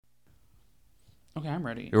Okay, I'm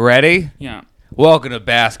ready. You ready? Yeah. Welcome to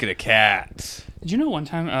Basket of Cats. Did you know one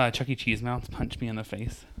time Chuck E. Cheese mouths punched me in the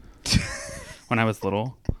face when I was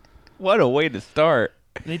little? What a way to start.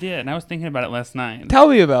 They did, and I was thinking about it last night. Tell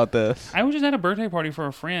me about this. I was just at a birthday party for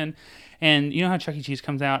a friend, and you know how Chuck E. Cheese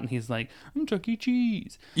comes out, and he's like, I'm Chuck E.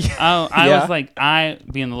 Cheese. I was like,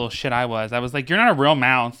 being the little shit I was like, you're not a real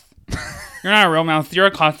mouse. You're not a real mouse. You're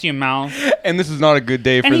a costume mouse. And this is not a good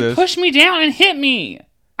day for and this. And he pushed me down and hit me.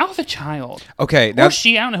 I was a child. Okay. Now, or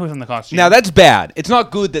she. I don't know who's in the costume. Now, that's bad. It's not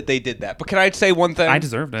good that they did that. But can I say one thing? I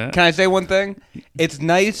deserved it. Can I say one thing? It's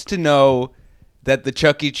nice to know that the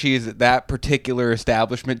Chuck E. Cheese at that particular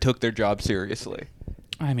establishment took their job seriously.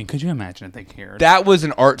 I mean, could you imagine if they cared? That was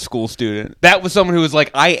an art school student. That was someone who was like,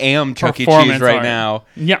 I am Chuck E. Cheese right now.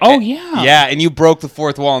 Yeah. Oh, yeah. Yeah, and you broke the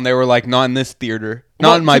fourth wall, and they were like, not in this theater.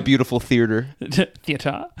 Not in my beautiful theater.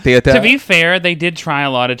 Theater. To be fair, they did try a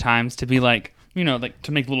lot of times to be like, you know, like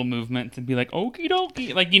to make little movements and be like, okie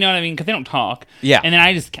dokie. Like, you know what I mean? Because they don't talk. Yeah. And then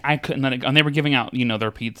I couldn't let it go. And they were giving out, you know, their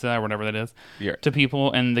pizza or whatever that is to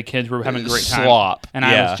people. And the kids were having a great time. Slop. And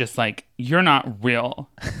I was just like, you're not real.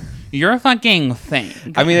 You're a fucking thing.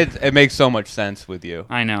 I mean, it makes so much sense with you.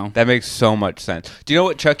 I know. That makes so much sense. Do you know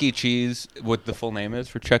what Chuck E. Cheese, what the full name is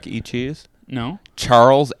for Chuck E. Cheese? No.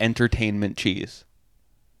 Charles Entertainment Cheese.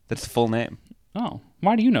 That's the full name. Oh,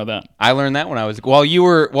 why do you know that? I learned that when I was while you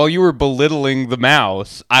were belittling the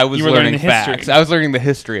mouse. I was learning facts. I was learning the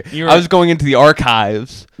history. I was going into the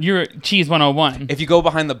archives. You're Cheese 101. If you go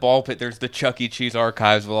behind the ball pit, there's the Chuck E. Cheese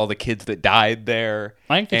archives with all the kids that died there.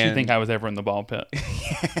 I like that you think I was ever in the ball pit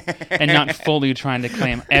and not fully trying to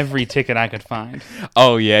claim every ticket I could find.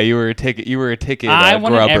 Oh yeah, you were a ticket. I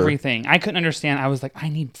wanted grubber. everything. I couldn't understand. I was like, I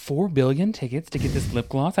need 4 billion tickets to get this lip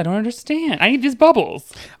gloss. I don't understand. I need these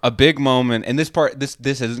bubbles. A big moment, and this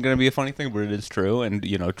isn't going to be a funny thing, but it is true, and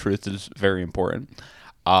you know, truth is very important.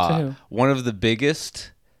 One of the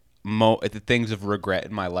biggest the things of regret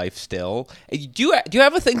in my life still. Do you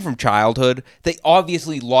have a thing from childhood that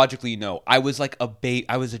obviously logically no? I was like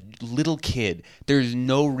I was a little kid. There's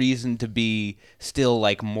no reason to be still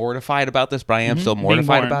like mortified about this, but I am still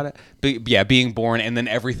mortified about it. Being born and then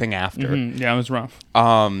everything after. Mm-hmm. Yeah, it was rough.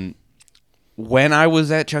 When I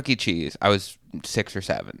was at Chuck E. Cheese, I was 6 or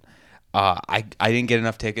 7. I didn't get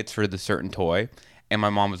enough tickets for the certain toy. And my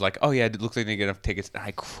mom was like, oh, yeah, it looks like I didn't get enough tickets. And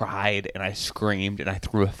I cried and I screamed and I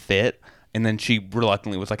threw a fit. And then she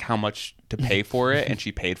reluctantly was like, how much to pay for it? And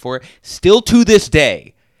she paid for it. Still to this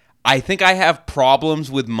day, I think I have problems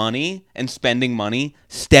with money and spending money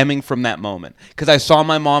stemming from that moment. Because I saw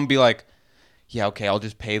my mom be like, yeah, okay, I'll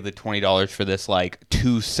just pay the $20 for this like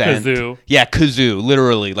 2-cent. Kazoo. Yeah, kazoo.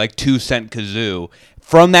 Literally, like 2-cent kazoo.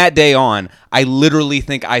 From that day on, I literally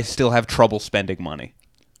think I still have trouble spending money.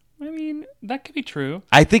 I mean, that could be true.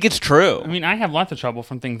 I think it's true. I mean, I have lots of trouble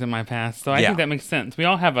from things in my past, so I think that makes sense. We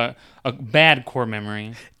all have a bad core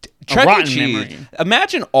memory. Chuck a rotten E. Cheese. Memory.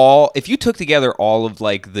 Imagine if you took together all of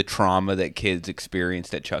like the trauma that kids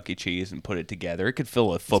experienced at Chuck E. Cheese and put it together, it could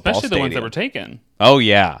fill a football Especially stadium. the ones that were taken. Oh,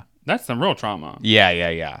 yeah. That's some real trauma. Yeah.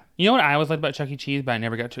 You know what I always liked about Chuck E. Cheese, but I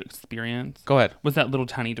never got to experience? Go ahead. Was that little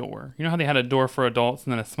tiny door. You know how they had a door for adults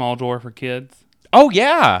and then a small door for kids? Oh,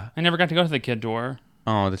 yeah. I never got to go to the kid door.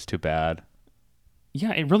 Oh, that's too bad.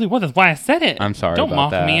 Yeah, it really was. That's why I said it. I'm sorry Don't about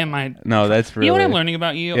mock that. me and my... No, that's really... You know what I'm learning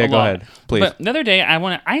about you? Yeah, a go lot. ahead. Please. But the other day,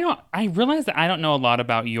 I realized that I don't know a lot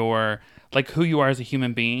about your... like who you are as a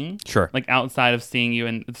human being. Sure. Like outside of seeing you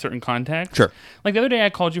in a certain context. Sure. Like the other day I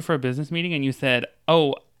called you for a business meeting and you said,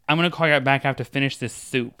 oh, I'm going to call you right back. I have to finish this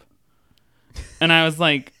soup. And I was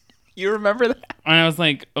like... You remember that? And I was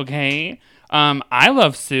like, okay. I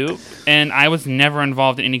love soup. And I was never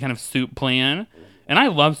involved in any kind of soup plan. And I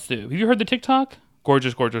love soup. Have you heard the TikTok?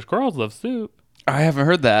 Gorgeous, gorgeous girls love soup. I haven't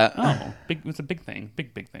heard that. Oh, it's a big thing.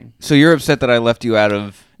 Big thing. So you're upset that I left you out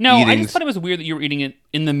of No, I just thought it was weird that you were eating it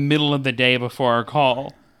in the middle of the day before our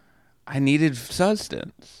call. I needed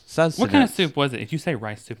sustenance. What kind of soup was it? If you say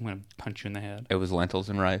rice soup, I'm going to punch you in the head. It was lentils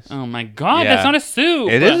and rice. Oh my God, Yeah. that's not a soup.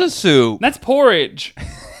 It is a soup. That's porridge.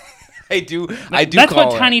 I do. That's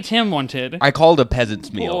what Tiny Tim wanted. I called it a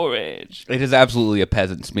peasant's meal. Porridge. It is absolutely a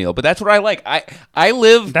peasant's meal, but that's what I like. I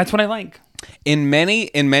live. That's what I like. In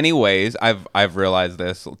many ways, I've realized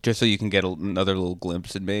this. Just so you can get another little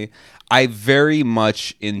glimpse in me, I very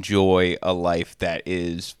much enjoy a life that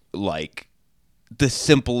is like the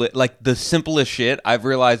simplest shit. I've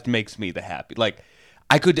realized makes me the happy. Like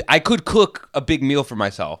I could cook a big meal for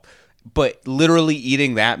myself. But literally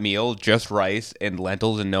eating that meal, just rice and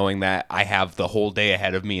lentils, and knowing that I have the whole day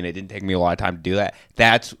ahead of me and it didn't take me a lot of time to do that,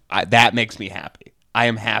 that makes me happy. I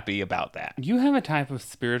am happy about that. You have a type of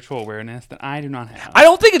spiritual awareness that I do not have. I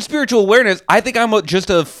don't think it's spiritual awareness. I think I'm just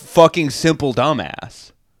a fucking simple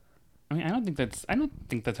dumbass. I mean, I don't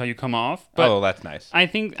think that's how you come off. But that's nice. I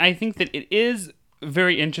think that it is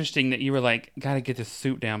very interesting that you were like, gotta get this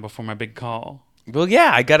suit down before my big call. Well,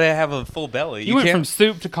 yeah, I gotta have a full belly. You went from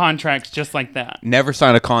soup to contracts just like that. Never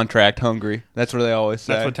sign a contract hungry. That's what they always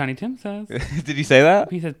say. That's what Tiny Tim says. Did he say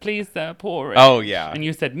that? He said, please, pour it. Oh, yeah. And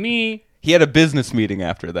you said, me. He had a business meeting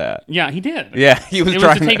after that. Yeah, he did. Yeah, he was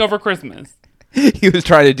trying to take over Christmas. He was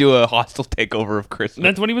trying to do a hostile takeover of Christmas.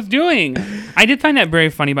 That's what he was doing. I did find that very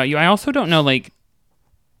funny about you. I also don't know, I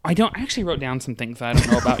actually wrote down some things I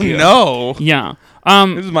don't know about you. No. Yeah.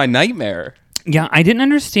 This is my nightmare. Yeah, I didn't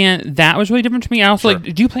understand. That was really different to me. I also,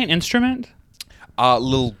 do you play an instrument?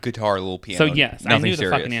 Little guitar, little piano. So, yes. Nothing I knew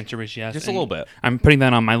serious. the fucking answer was yes. Just a little bit. I'm putting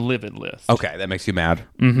that on my livid list. Okay, that makes you mad.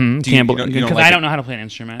 Mm-hmm. Because like I don't know how to play an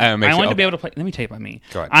instrument. I wanted to be able to play... Let me tell you about me.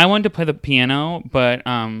 Go ahead. I wanted to play the piano, but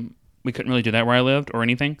we couldn't really do that where I lived or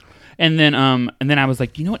anything. And then I was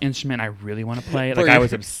like, you know what instrument I really want to play? Like, I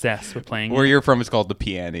was obsessed with playing Where you're from is called the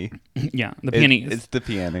piano. Yeah, the piano. It's the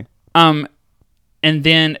piano. And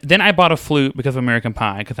then I bought a flute because of American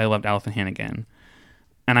Pie, because I loved Alison Hannigan.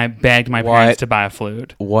 And I begged my parents to buy a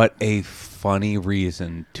flute. What a funny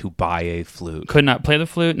reason to buy a flute. Could not play the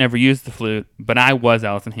flute, never used the flute, but I was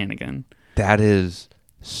Alison Hannigan. That is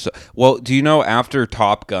so... Well, do you know after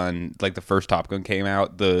Top Gun, like the first Top Gun came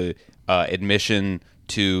out, the admission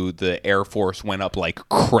to the Air Force went up like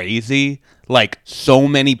crazy? Like, so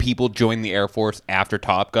many people joined the Air Force after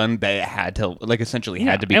Top Gun that it had to, like, essentially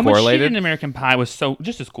had to be correlated. And what she did in American Pie was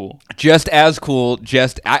just as cool. Just as cool.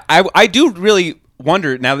 I do really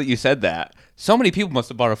wonder, now that you said that, so many people must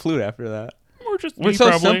have bought a flute after that. We're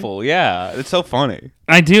so simple. Yeah, it's so funny.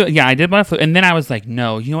 I did buy a flute. And then I was like,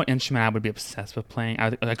 no, you know what instrument I would be obsessed with playing? I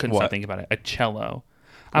couldn't stop thinking about it. A cello.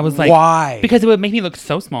 I was like, why? Because it would make me look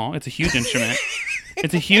so small. It's a huge instrument.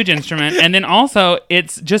 It's a huge instrument, and then also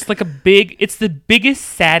it's just like it's the biggest,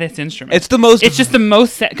 saddest instrument. It's just the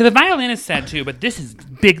most sad, because the violin is sad too, but this is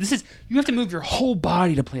big. You have to move your whole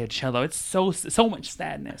body to play a cello. It's so much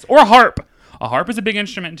sadness. Or a harp. A harp is a big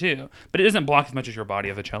instrument too, but it doesn't block as much as your body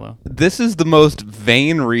of a cello. This is the most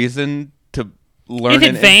vain reason to learn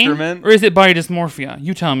an instrument. Or is it body dysmorphia?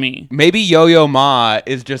 You tell me. Maybe Yo-Yo Ma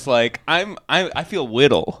is just like, I feel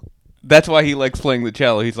whittle. That's why he likes playing the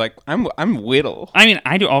cello. He's like, I'm whittle. I mean,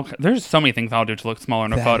 I do there's so many things I'll do to look smaller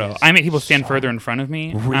in a photo. I make people stand further in front of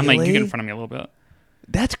me. Really? I'm like, you get in front of me a little bit.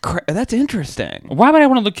 That's interesting. Why would I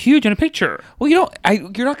want to look huge in a picture? Well, you're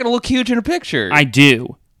not going to look huge in a picture. I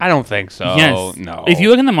do. I don't think so. Yes. No. If you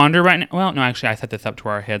look in the monitor right now, well, no, actually, I set this up to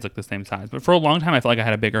where our heads look the same size. But for a long time, I felt like I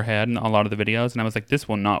had a bigger head in a lot of the videos, and I was like, this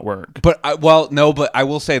will not work. But I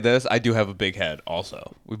will say this: I do have a big head.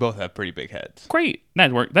 Also, we both have pretty big heads. Great,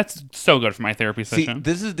 that worked. That's so good for my therapy session. See,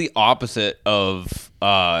 this is the opposite of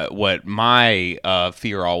what my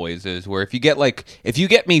fear always is. Where if you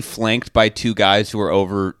get me flanked by two guys who are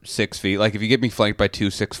over 6 feet, like if you get me flanked by 2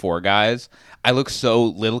 6'4" guys. I look so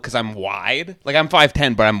little because I'm wide. Like I'm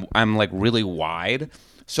 5'10", but I'm like really wide.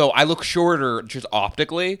 So I look shorter just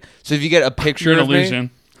optically. So if you get a picture of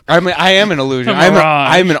me, I am an illusion.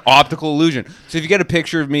 I'm an optical illusion. So if you get a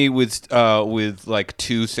picture of me with like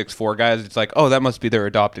 2 6'4" guys, it's like, oh, that must be their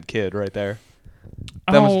adopted kid right there.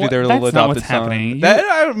 That must be their little adopted son. Happening.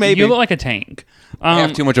 Maybe you look like a tank. I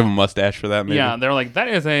have too much of a mustache for that. Maybe. Yeah, they're like, that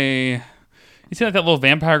is a. You see like that little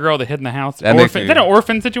vampire girl that hid in the house? Is that an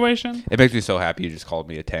orphan situation? It makes me so happy you just called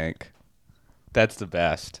me a tank. That's the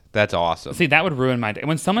best. That's awesome. See, that would ruin my day.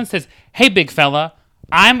 When someone says, hey, big fella,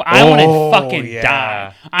 I want to fucking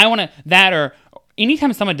die. I want to, that or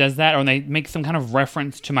anytime someone does that or they make some kind of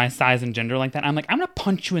reference to my size and gender like that, I'm like, I'm going to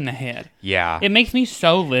punch you in the head. Yeah. It makes me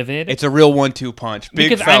so livid. It's a real 1-2 punch. Big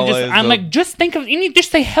because fella I'm like, just think of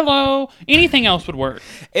just say hello. Anything else would work.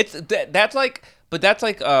 That's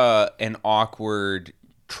like an awkward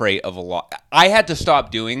trait of a lot. I had to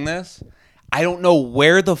stop doing this. I don't know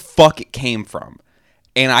where the fuck it came from.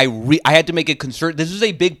 And I had to make a concern. This is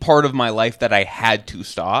a big part of my life that I had to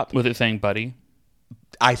stop. Was it saying buddy?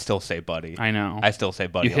 I still say buddy. I know. I still say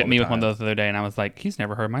buddy. You hit me with one of those the other day, and I was like, he's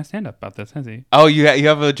never heard my stand-up about this, has he? Oh, you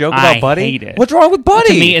have a joke about buddy? I hate it. What's wrong with buddy?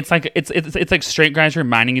 To me, it's like straight guys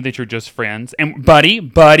reminding you that you're just friends. And buddy.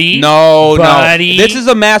 No. This is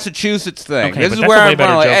a Massachusetts thing. Okay, this is where I'm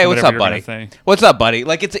like, hey, what's up, buddy? What's up, buddy?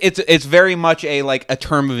 Like it's very much a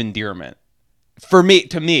term of endearment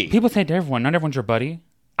to me. People say it to everyone. Not everyone's your buddy.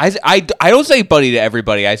 I don't say buddy to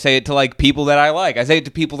everybody. I say it to like people that I like. I say it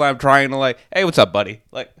to people that I'm trying to like. Hey, what's up, buddy?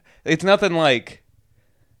 Like it's nothing like.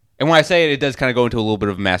 And when I say it, it does kind of go into a little bit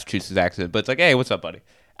of a Massachusetts accent. But it's like, hey, what's up, buddy?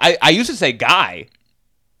 I used to say guy.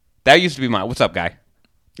 That used to be mine. What's up, guy?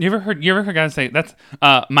 You ever heard guys say, that's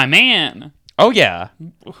my man? Oh, yeah.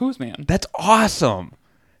 Who's man? That's awesome.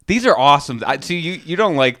 These are awesome. See, you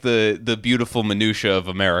don't like the beautiful minutia of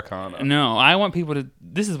Americana. No, I want people to...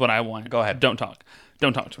 This is what I want. Go ahead. Don't talk.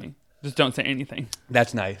 Don't talk to me. Just don't say anything.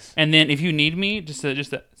 That's nice. And then if you need me, just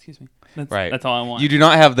excuse me. That's all I want. You do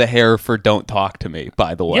not have the hair for "Don't talk to me."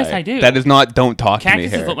 By the way, yes, I do. That is not "Don't talk to me"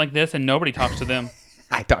 Cactuses hair. look like this, and nobody talks to them.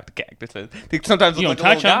 I talk to cactuses. They sometimes You look don't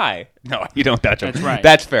like a little touch 'em. guy. No, you don't touch them. That's right.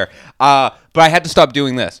 That's fair. But I had to stop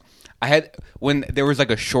doing this. When there was like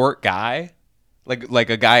a short guy, like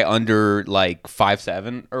a guy under like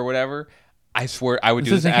 5'7" or whatever. I swear I would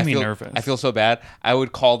do this. Making me nervous. I feel so bad. I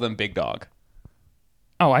would call them Big Dog.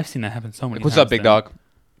 Oh, I've seen that happen so many times. What's up, Big Dog?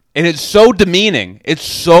 And it's so demeaning. It's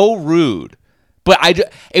so rude. But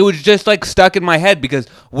it was just like stuck in my head because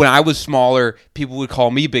when I was smaller, people would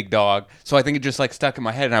call me Big Dog. So I think it just like stuck in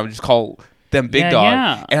my head, and I would just call them Big Dog.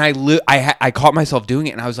 Yeah. And I caught myself doing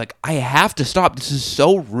it, and I was like, I have to stop. This is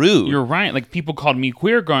so rude. You're right. Like people called me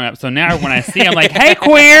queer growing up. So now when I see, I'm like, hey,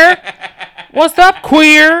 queer. What's up,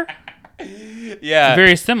 queer? Yeah.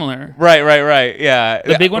 Very similar. Right. Yeah.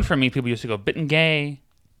 The big one for me, people used to go bitten gay.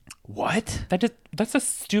 What? That's the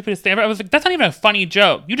stupidest thing ever. I was like, that's not even a funny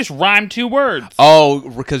joke. You just rhymed 2 words. Oh,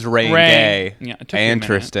 because Ray and gay. Yeah, it took me a minute,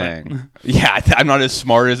 interesting. Yeah, I'm not as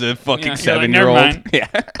smart as a fucking 7-year-old. Never mind. Yeah.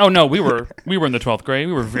 Oh no, we were in the 12th grade.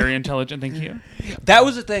 We were very intelligent. Thank you. That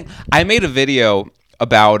was the thing. I made a video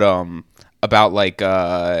about like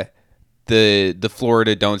the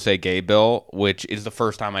Florida Don't Say Gay bill, which is the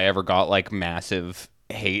first time I ever got like massive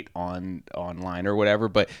hate online or whatever,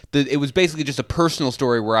 but it was basically just a personal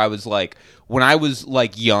story where I was like, when I was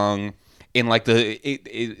like young in like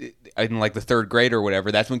in like the 3rd grade or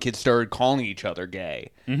whatever, that's when kids started calling each other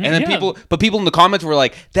gay. Mm-hmm, and then people in the comments were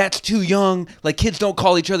like, that's too young, like kids don't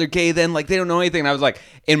call each other gay then, like they don't know anything. And I was like,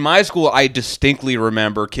 in my school I distinctly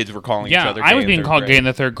remember kids were calling each other gay. I was being called gay in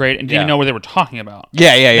the 3rd grade and didn't even know what they were talking about.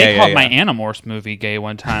 They called my Animorphs movie gay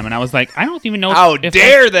one time, and I was like, I don't even know how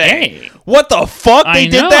dare they gay. What the fuck, they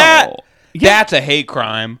did that? Yeah. That's a hate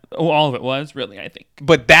crime. Oh, all of it was, really, I think.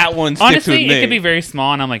 But that one sticks honestly with me. It could be very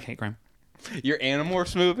small, and I'm like, hate crime. Your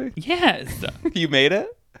Animorphs movie? Yes. You made it?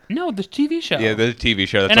 No, the TV show. Yeah, the TV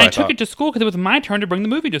show. That's and what I took it to school because it was my turn to bring the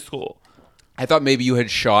movie to school. I thought maybe you had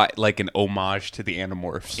shot like an homage to the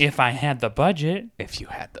Animorphs. If I had the budget. If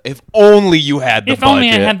only you had the budget. If only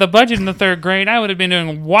I had the budget in the 3rd grade, I would have been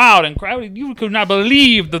doing wild and you could not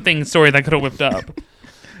believe the stories I could have whipped up.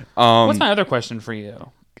 What's my other question for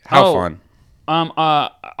you? How fun.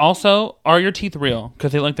 Also, are your teeth real?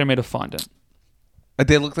 Because they look like they're made of fondant.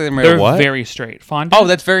 They look like they're made of what? They're very straight. Fondant? Oh,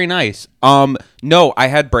 that's very nice. No, I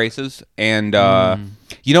had braces, and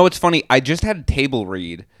you know what's funny? I just had a table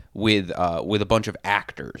read with a bunch of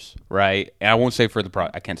actors, right? And I won't say for the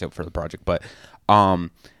I can't say for the project, but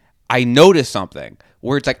I noticed something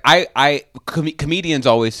where it's like comedians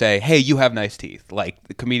always say, "Hey, you have nice teeth." Like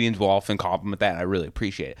the comedians will often compliment that, and I really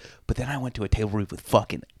appreciate it. But then I went to a table read with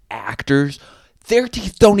fucking actors. Their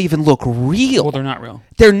teeth don't even look real. Well, they're not real.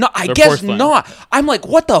 They're not. I guess porcelain. not. I'm like,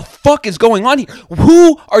 what the fuck is going on here?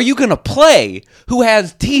 Who are you gonna play who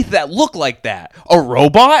has teeth that look like that? A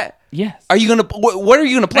robot? Yes. Are you gonna? What are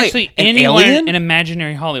you gonna play? Actually, an anyone alien? in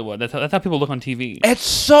imaginary Hollywood. That's how people look on TV. It's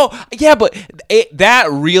so but that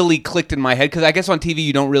really clicked in my head because I guess on TV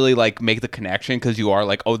you don't really like make the connection because you are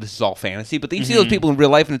like, oh, this is all fantasy. But then you see those people in real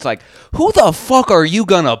life and it's like, who the fuck are you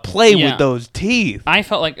gonna play with those teeth? I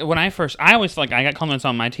felt like when I always felt like I got compliments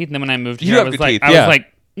on my teeth, and then when I moved here, You I have was good like, teeth, I was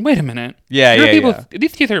like, wait a minute. Yeah.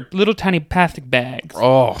 These teeth are little tiny plastic bags.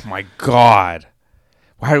 Oh my god.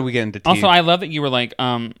 Why did we get into teeth? Also, I love that you were like,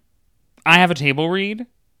 I have a table read.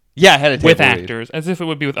 Yeah, I had a table with read. actors, as if it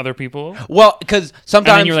would be with other people. Well, because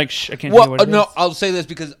sometimes... And then you're like, shh, I can't tell you what it is. I'll say this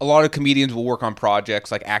because a lot of comedians will work on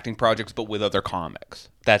projects, like acting projects, but with other comics.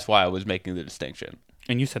 That's why I was making the distinction.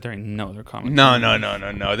 And you said there ain't no other comics.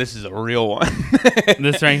 No. This is a real one.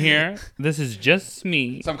 This right here, this is just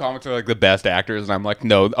me. Some comics are like the best actors, and I'm like,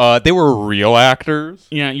 no, they were real actors.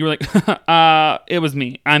 Yeah, you were like, it was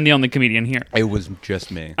me. I'm the only comedian here. It was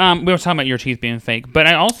just me. We were talking about your teeth being fake, but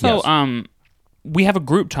I also, we have a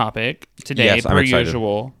group topic today, per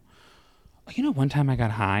usual. You know, one time I got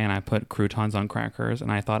high and I put croutons on crackers,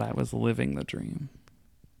 and I thought I was living the dream.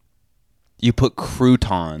 You put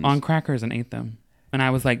croutons on crackers and ate them. And I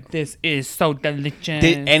was like, this is so delicious.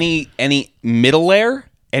 Did any middle layer?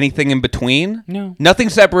 Anything in between? No. Nothing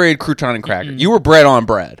separated crouton and cracker. You were bread on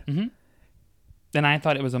bread. Mm-hmm. And I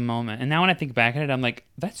thought it was a moment. And now when I think back at it, I'm like,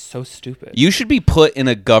 that's so stupid. You should be put in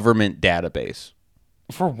a government database.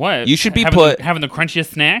 For what? You should be having the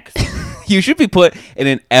crunchiest snacks? You should be put in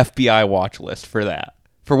an FBI watch list for that.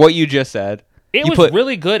 for what you just said. It you was put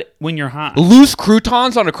really good when you're high. loose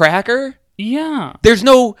croutons on a cracker? Yeah. There's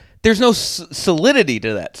no solidity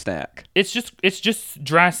to that snack. It's just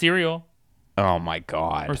dry cereal. Oh my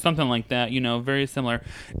God. Or something like that, very similar.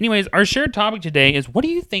 Anyways, our shared topic today is, what do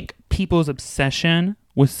you think people's obsession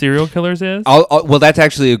with serial killers is? Well, that's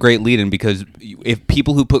actually a great lead-in, because if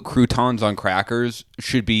people who put croutons on crackers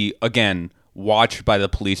should be, again, watched by the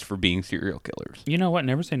police for being serial killers. You know what?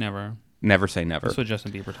 Never say never. Never say never. That's what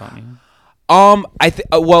Justin Bieber taught me.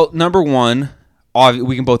 Well, number one,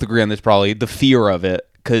 we can both agree on this probably, the fear of it.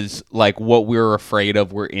 Because, like, what we're afraid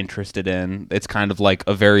of, we're interested in. It's kind of like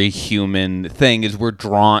a very human thing, is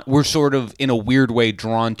we're sort of, in a weird way,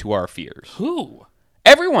 drawn to our fears. Who?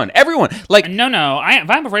 Everyone. Like, no. If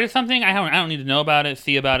I'm afraid of something, I don't need to know about it,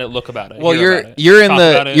 see about it, look about it. Well, you're in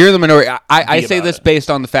the minority. I say this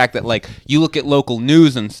based on the fact that, like, you look at local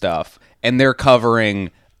news and stuff, and they're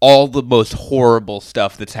covering all the most horrible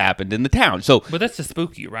stuff that's happened in the town. But that's to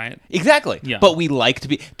spook you, right? Exactly. Yeah. But we like to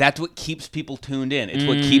be. That's what keeps people tuned in. It's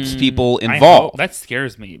what keeps people involved. That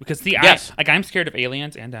scares me, because yes. I'm scared of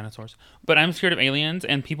aliens and dinosaurs, but I'm scared of aliens,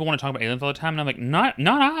 and people want to talk about aliens all the time, and I'm like, not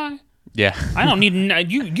I. Yeah. I don't need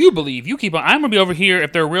you believe. You keep on. I'm gonna be over here.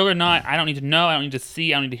 If they're real or not, I don't need to know. I don't need to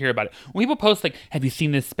see. I don't need to hear about it. When people post like, "Have you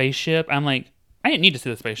seen this spaceship?" I'm like, I didn't need to see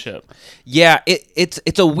the spaceship. Yeah, it's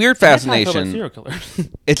a weird fascination. That's how I feel about serial killers.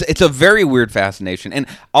 It's a very weird fascination, and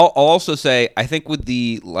I'll also say, I think with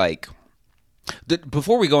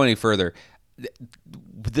before we go any further,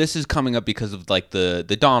 this is coming up because of like the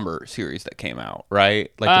Dahmer series that came out,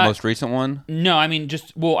 right? Like the most recent one. No, I mean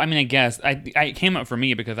I guess it came up for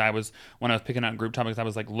me because when I was picking out group topics, I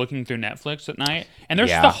was like looking through Netflix at night, and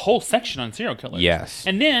there's just a whole section on serial killers. Yes.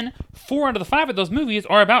 And then 4 out of the 5 of those movies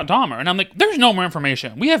are about Dahmer, and I'm like, there's no more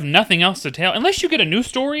information. We have nothing else to tell unless you get a new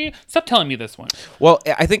story. Stop telling me this one. Well,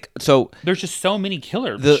 I think so. There's just so many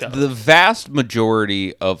killer shows. The vast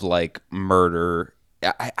majority of like murder.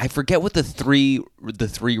 I forget what the three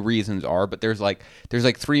reasons are, but there's like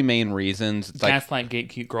 3 main reasons. It's Gaslight,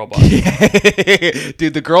 gatekeep, girl boss.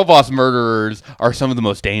 Dude, the girl boss murderers are some of the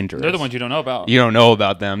most dangerous. They're the ones you don't know about. You don't know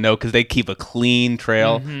about them, no, because they keep a clean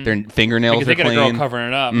trail. Mm-hmm. Their fingernails are clean. Because they get a girl covering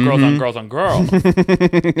it up. Mm-hmm. Girls on girls.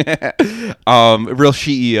 Real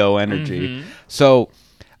CEO energy. Mm-hmm. So.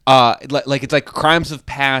 Like it's like crimes of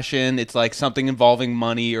passion. It's like something involving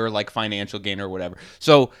money or like financial gain or whatever.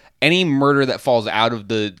 So any murder that falls out of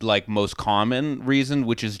the like most common reason,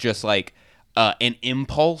 which is just like an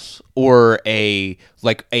impulse or a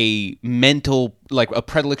mental, like a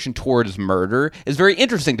predilection towards murder, is very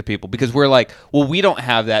interesting to people, because we're like, well, we don't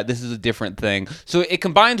have that. This is a different thing. So it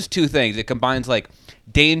combines 2 things. It combines like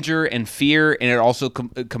danger and fear, and it also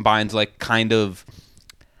combines like kind of,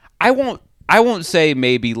 I won't say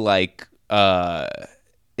maybe like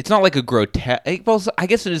it's not like a grotesque. Well, I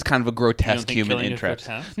guess it is kind of a grotesque human interest.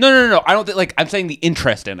 No. I don't think, like, I'm saying the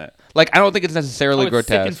interest in it. Like, I don't think it's necessarily grotesque.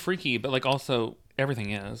 Sick and freaky, but like also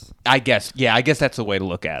everything is. I guess that's the way to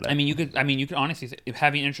look at it. I mean, you could honestly say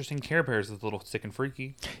having interesting Care Bears is a little sick and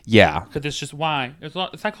freaky. Yeah, because it's just why there's a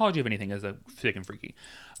lot. The psychology of anything is a sick and freaky.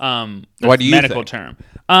 What do you medical think?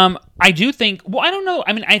 Term. I do think. Well, I don't know.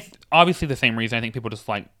 I mean, obviously the same reason. I think people just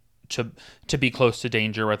like to be close to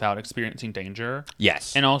danger without experiencing danger.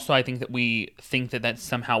 Yes. And also I think that we think that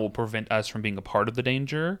somehow will prevent us from being a part of the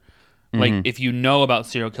danger. Like, if you know about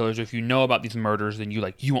serial killers, or if you know about these murders, then you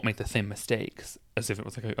won't make the same mistakes as if it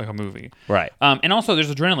was like a movie. Right. And also there's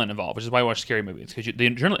adrenaline involved, which is why I watch scary movies, because the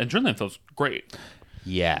adrenaline feels great.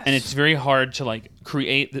 Yes. And it's very hard to like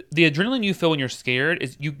create the adrenaline you feel when you're scared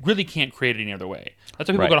is you really can't create it any other way. That's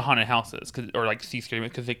why people go to haunted houses or like see scary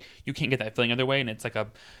movies, because you can't get that feeling other way, and it's like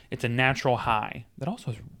it's a natural high that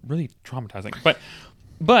also is really traumatizing. But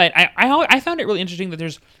I found it really interesting that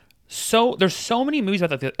there's so many movies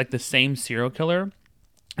about like the same serial killer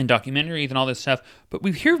and documentaries and all this stuff, but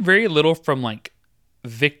we hear very little from like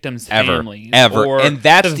victims' families ever, or and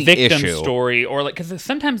that's the victim issue. Story, or like because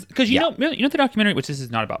sometimes you know the documentary, which this is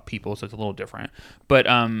not about people, so it's a little different, but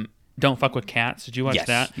Don't Fuck with Cats. Did you watch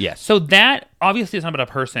that? Yes. So that obviously is not about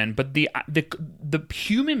a person, but the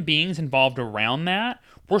human beings involved around that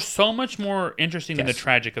were so much more interesting than the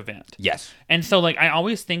tragic event. Yes. And so like I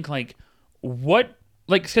always think like what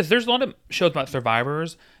like because there's a lot of shows about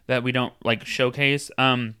survivors that we don't like showcase.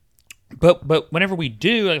 But whenever we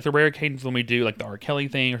do, like the rare occasions when we do like the R. Kelly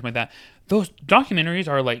thing or something like that, those documentaries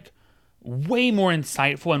are like way more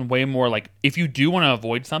insightful and way more like if you do want to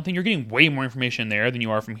avoid something, you're getting way more information there than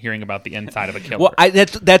you are from hearing about the inside of a killer. Well,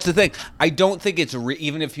 that's the thing. I don't think it's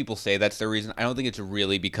even if people say that's the reason. I don't think it's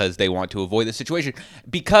really because they want to avoid the situation.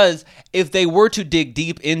 Because if they were to dig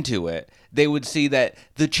deep into it, they would see that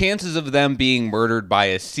the chances of them being murdered by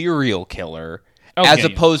a serial killer,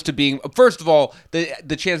 opposed to being, first of all,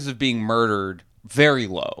 the chances of being murdered very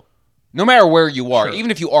low. No matter where you are,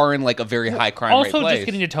 even if you are in like a very high crime rate place. Also, just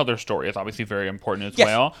getting to tell their story is obviously very important as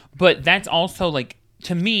well. But that's also like,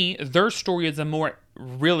 to me, their story is a more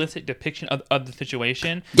realistic depiction of the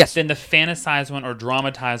situation than the fantasized one or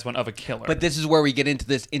dramatized one of a killer. But this is where we get into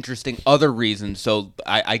this interesting other reason. So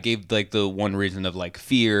I gave like the one reason of like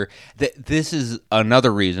fear. That this is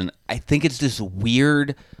another reason. I think it's this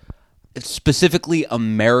weird, specifically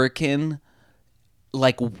American,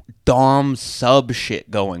 like dom sub shit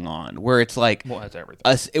going on where it's like as everything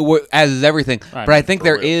as everything. But I think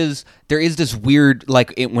there is this weird,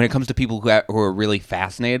 like when it comes to people who are really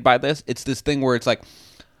fascinated by this, it's this thing where it's like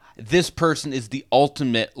this person is the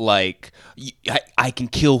ultimate, like I can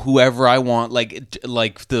kill whoever I want, like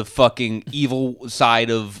the fucking evil side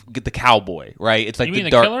of the cowboy, right? It's like you mean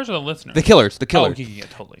the killers or the listeners? The killers. Oh, yeah,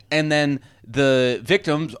 totally. And then the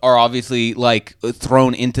victims are obviously like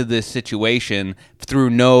thrown into this situation through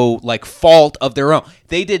no like fault of their own.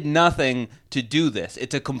 They did nothing to do this.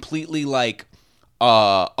 It's a completely like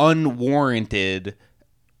unwarranted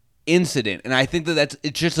incident, and I think it's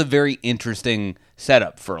just a very interesting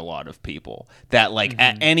setup for a lot of people that like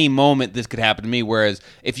at any moment this could happen to me. Whereas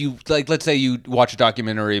if you like, let's say you watch a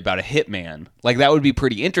documentary about a hitman, like that would be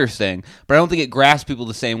pretty interesting, but I don't think it grasps people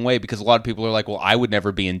the same way because a lot of people are like, well, I would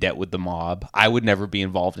never be in debt with the mob, I would never be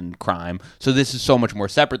involved in crime, so this is so much more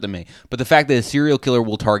separate than me. But the fact that a serial killer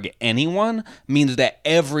will target anyone means that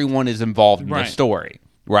everyone is involved in the story.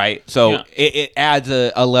 Right, so it adds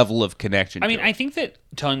a level of connection. I mean, I think that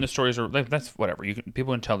telling the stories are like, that's whatever.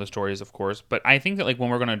 People can tell the stories, of course, but I think that like when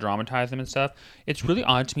we're going to dramatize them and stuff, it's really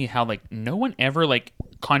odd to me how like no one ever like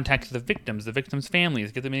contacts the victims'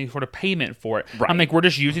 families, get them any sort of payment for it. Right. I'm like, we're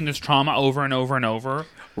just using this trauma over and over and over.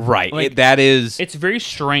 Right. Like, it's very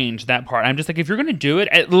strange, that part. I'm just like, if you're going to do it,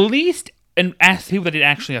 at least. And ask people that it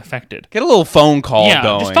actually affected. Get a little phone call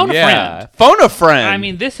going. Just phone a friend. Phone a friend. I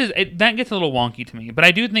mean, that gets a little wonky to me, but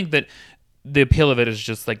I do think that the appeal of it is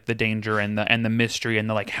just like the danger and the mystery and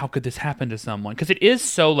the like, how could this happen to someone? Because it is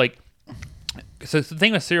so like. So the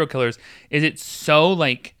thing with serial killers is it's so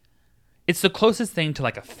like. It's the closest thing to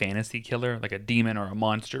like a fantasy killer, like a demon or a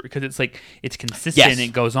monster, because it's like it's consistent. And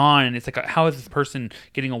it goes on, and it's like, how is this person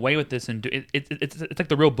getting away with this? And it's like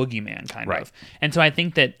the real boogeyman kind of. And so I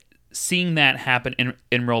think that. Seeing that happen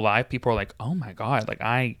in real life, people are like, oh my God, like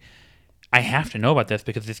I have to know about this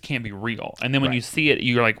because this can't be real. And then when you see it,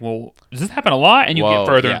 you're like, well, does this happen a lot? And you get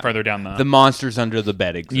further and further down the monsters under the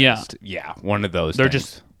bed exist. Yeah, one of those. They're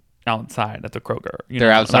just outside at the Kroger. They're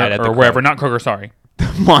outside at the or wherever, not Kroger. Sorry,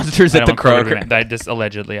 monsters at the Kroger. I just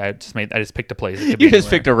allegedly, I just picked a place. You just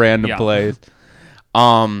picked a random place.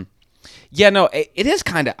 Yeah, no, it is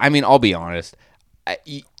kind of. I mean, I'll be honest.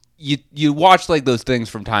 You watch like those things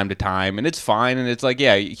from time to time, and it's fine, and it's like,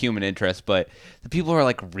 yeah, human interest, but the people are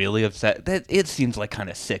like really upset. That it seems like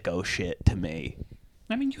kind of sicko shit to me.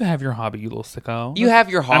 I mean, you have your hobby, you little sicko. You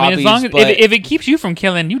have your hobbies. I mean, as long as if it keeps you from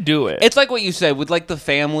killing, you do it. It's like what you said with like the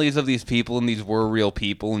families of these people, and these were real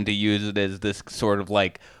people, and to use it as this sort of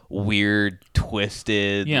like weird,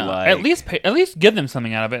 twisted. Yeah, like, at least give them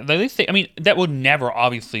something out of it. At least that would never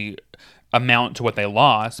obviously amount to what they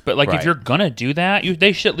lost, but like if you're gonna do that,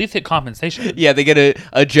 they should at least get compensation. Yeah, they get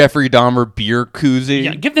a Jeffrey Dahmer beer koozie.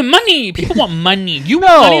 Yeah, give them money. People want money. You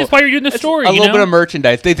want money. That's why you're doing the story. A little bit of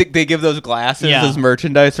merchandise. They give those glasses as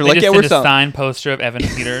merchandise. They're like, we're selling a signed poster of Evan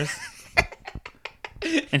Peters.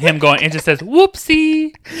 And him going, it just says,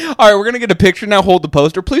 whoopsie. All right, we're going to get a picture now. Hold the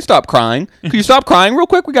poster. Please stop crying. Can you stop crying real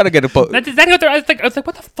quick? We got to get a poster. That's exactly what they're, I was like,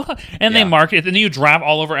 what the fuck? And they mark it. And then you drive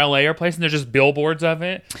all over LA or place, and there's just billboards of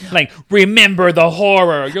it. Like, remember the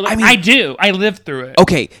horror. You're like, I do. I lived through it.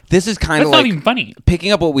 Okay, this is kind of like. That's not even funny.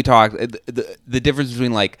 Picking up what we talked, the difference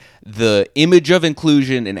between, like, the image of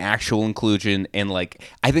inclusion and actual inclusion. And, like,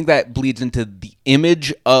 I think that bleeds into the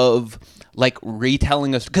image of, like,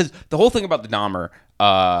 retelling us. Because the whole thing about the Dahmer.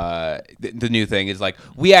 The new thing is like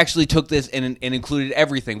we actually took this and included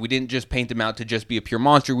everything. We didn't just paint him out to just be a pure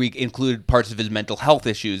monster. We included parts of his mental health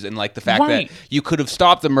issues and like the fact that you could have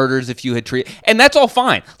stopped the murders if you had treated, and that's all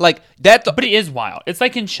fine. Like that, but it is wild. It's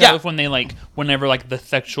like in shows when they like whenever like the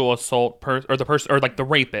sexual assault or the person or like the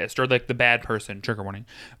rapist or like the bad person, trigger warning,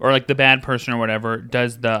 or like the bad person or whatever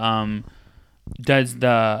does the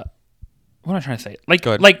what am I trying to say? Like,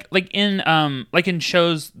 Go ahead. like in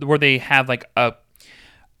shows where they have like a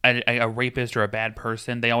rapist or a bad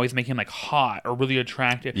person, they always make him like hot or really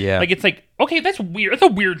attractive. Yeah. Like it's like, okay, that's weird. That's a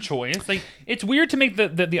weird choice. Like it's weird to make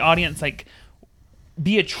the audience like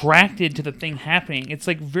be attracted to the thing happening. It's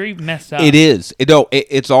like very messed up. It is.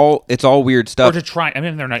 It's all weird stuff. Or to try. I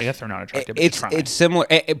mean, they're not. I guess they're not attractive. But It's similar,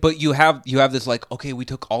 but you have this like, okay, we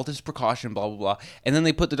took all this precaution, blah blah blah, and then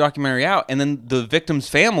they put the documentary out, and then the victims'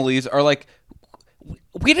 families are like,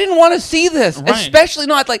 we didn't want to see this, Right. especially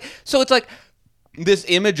not like. So it's like this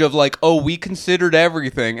image of like, oh, we considered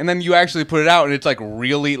everything, and then you actually put it out, and it's like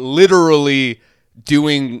really, literally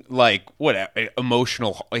doing like what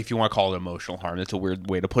emotional, if you want to call it emotional harm. That's a weird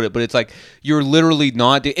way to put it, but it's like you're literally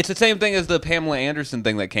not it's the same thing as the Pamela Anderson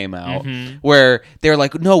thing that came out, where they're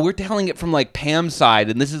like, no, we're telling it from like Pam's side,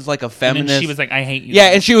 and this is like a feminist. And then she was like, I hate you. Yeah,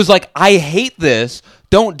 and she was like, I hate this,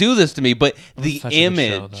 don't do this to me. But the such a good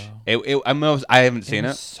image, show, I haven't seen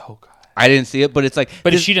it. So good. I didn't see it, but it's like,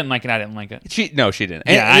 But if she didn't like it, I didn't like it. she didn't.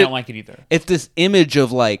 Yeah, I don't like it either. It's this image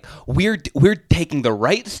of like we're taking the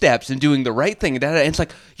right steps and doing the right thing, and it's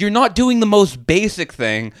like you're not doing the most basic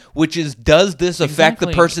thing, which is, does this affect the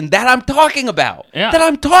Exactly. person that I'm talking about? Yeah. That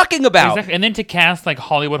I'm talking about. Exactly. And then to cast like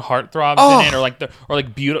Hollywood heartthrobs in it, or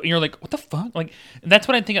like beautiful, you're like, what the fuck? Like that's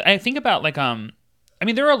what I think. I think about like I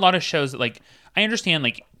mean, there are a lot of shows that like I understand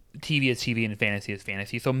like TV is TV and fantasy is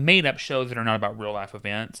fantasy. So made up shows that are not about real life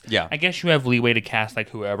events. Yeah. I guess you have leeway to cast like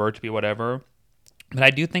whoever to be whatever. But I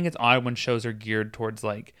do think it's odd when shows are geared towards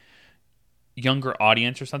like younger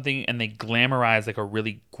audience or something, and they glamorize like a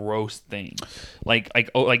really gross thing, like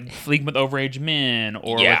sleeping with overage men,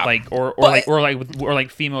 or Yeah.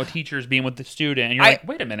 like female teachers being with the student, and you're like,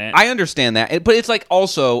 wait a minute. I understand that, but it's like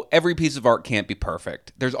also every piece of art can't be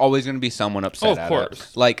perfect. There's always going to be someone upset. Of at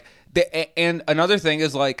course. it. Like, and another thing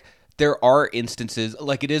is like, there are instances,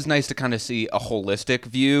 like it is nice to kind of see a holistic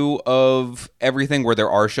view of everything, where there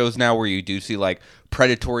are shows now where you do see like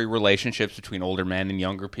predatory relationships between older men and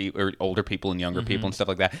younger people, or older people and younger people and stuff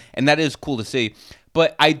like that. And that is cool to see.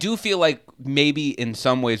 But I do feel like maybe in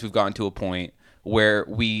some ways we've gotten to a point where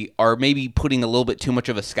we are maybe putting a little bit too much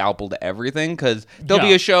of a scalpel to everything, because there'll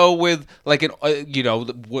be a show with like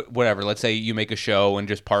whatever. Let's say you make a show and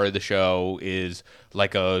just part of the show is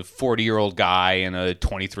like a 40-year-old guy and a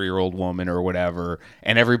 23-year-old woman or whatever,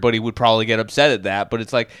 and everybody would probably get upset at that. But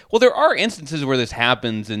it's like, well, there are instances where this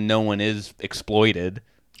happens and no one is exploited.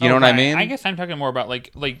 You know what I mean? I guess I'm talking more about like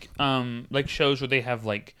shows where they have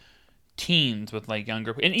like teens with like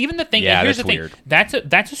younger, and even the thing. Yeah, here's that's the weird. thing. That's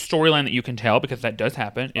a storyline that you can tell, because that does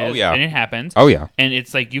happen. Oh, yeah. And it happens. Oh, yeah. And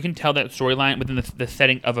it's like you can tell that storyline within the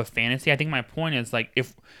setting of a fantasy. I think my point is like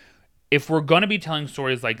if we're gonna be telling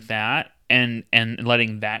stories like that and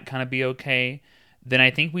letting that kind of be okay, then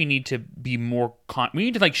I think we need to be more we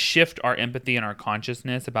need to like shift our empathy and our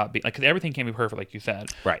consciousness about like, because everything can't be perfect, like you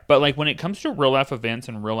said, Right. But like when it comes to real life events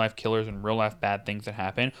and real life killers and real life bad things that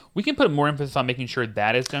happen, we can put more emphasis on making sure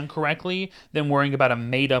that is done correctly than worrying about a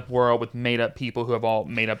made up world with made up people who have all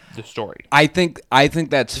made up the story. I think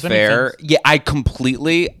that's Does that make fair. sense? Yeah, I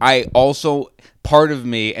completely. I also, part of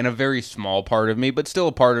me, and a very small part of me, but still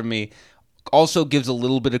a part of me, also gives a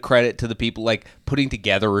little bit of credit to the people. Like, putting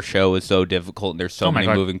together a show is so difficult, and there's so many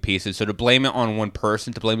moving pieces. So to blame it on one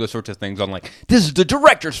person, to blame those sorts of things on like, this is the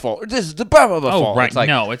director's fault, or this is the blah blah blah fault. Right. It's like,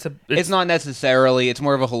 No, it's not necessarily. It's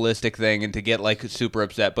more of a holistic thing, and to get like super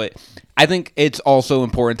upset. But I think it's also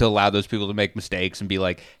important to allow those people to make mistakes and be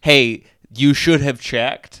like, hey, you should have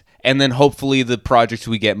checked, and then hopefully the projects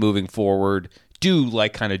we get moving forward do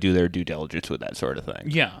like kind of do their due diligence with that sort of thing.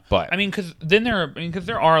 Yeah, but I mean, because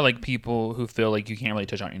there are like people who feel like you can't really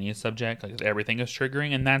touch on any subject, like everything is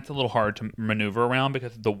triggering, and that's a little hard to maneuver around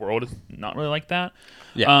because the world is not really like that.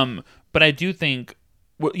 Yeah. But I do think,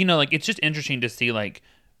 like it's just interesting to see like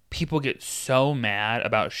people get so mad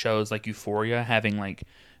about shows like Euphoria having like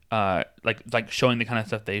showing the kind of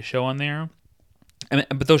stuff they show on there.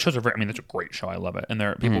 But those shows are that's a great show. I love it. And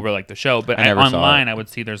there are people really like the show. But online, I would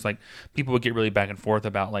see there's like people would get really back and forth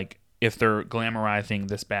about like if they're glamorizing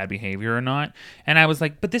this bad behavior or not. And I was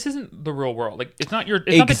like, but this isn't the real world. Like it's not not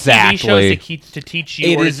the TV shows to teach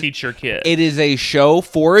you to teach your kid. It is a show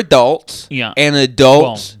for adults. Yeah. And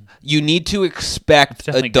adults, you need to expect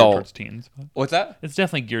definitely adults. Geared towards teens. What's that? It's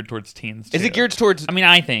definitely geared towards teens. Too. Is it geared towards?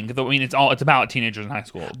 I think. It's about teenagers in high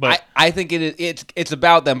school. But I think it is. It's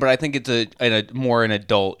about them, but I think it's more an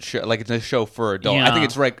adult show. Like it's a show for adults. Yeah. I think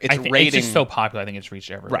it's right. It's rating. It's just so popular. I think it's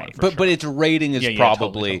reached everyone. Right. But its rating is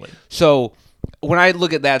probably totally. So. When I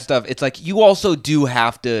look at that stuff, it's like you also do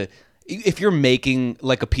have to. if you're making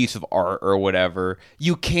like a piece of art or whatever,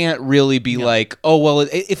 you can't really be like, oh, well,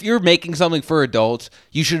 if you're making something for adults,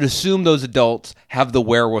 you should assume those adults have the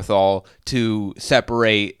wherewithal to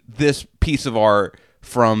separate this piece of art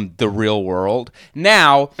from the real world.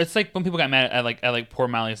 Now, it's like when people got mad at poor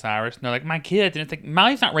Miley Cyrus, and they're like, my kids, and it's like,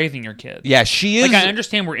 Miley's not raising your kids. Yeah, she is. Like, I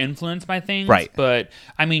understand we're influenced by things, right? But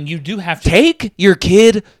I mean, you do have to take your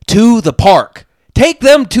kid to the park. Take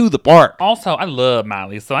them to the park. Also, I love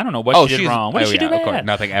Miley, so I don't know what she did wrong. What did she do bad? Of course,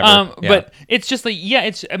 nothing ever. But it's just like,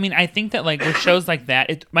 it's. I mean, I think that like with shows like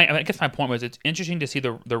that, I guess my point was it's interesting to see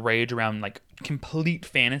the rage around like complete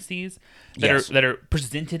fantasies that are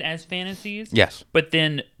presented as fantasies. Yes. But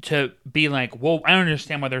then to be like, well, I don't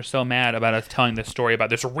understand why they're so mad about us telling this story about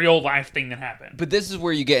this real life thing that happened. But this is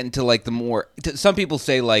where you get into like the more. Some people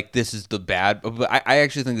say like this is the bad, but I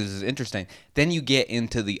actually think this is interesting. Then you get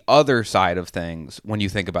into the other side of things when you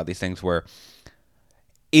think about these things, where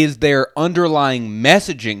is there underlying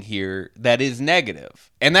messaging here that is negative,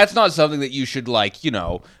 and that's not something that you should like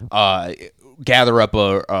gather up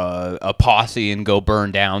a posse and go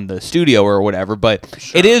burn down the studio or whatever,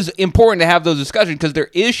 but it is important to have those discussions because there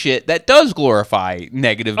is shit that does glorify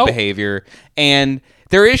negative behavior, and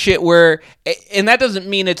there is shit where, and that doesn't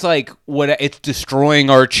mean it's like it's destroying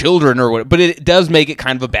our children or what, but it does make it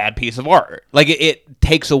kind of a bad piece of art. Like it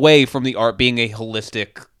takes away from the art being a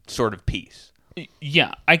holistic sort of piece.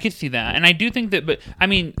 Yeah, I could see that, and I do think that. But I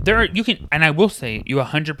mean, and I will say, you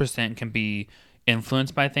 100% can be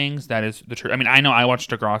influenced by things. That is the truth. I mean, I know I watched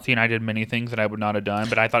Degrassi and I did many things that I would not have done,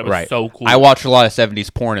 but I thought it was so cool. I watched a lot of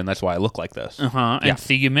 70s porn, and that's why I look like this. And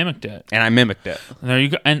see, you mimicked it. And I mimicked it. There you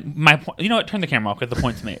go. And my point, you know what? Turn the camera off because the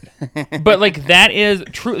point's made. But like that is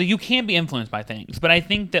true. You can be influenced by things, but I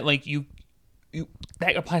think that like you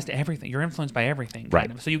that applies to everything. You're influenced by everything,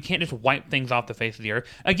 right? So you can't just wipe things off the face of the earth.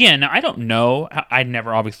 Again, I don't know. I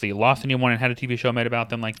never obviously lost anyone and had a TV show made about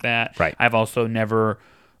them like that. Right. I've also never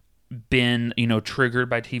been triggered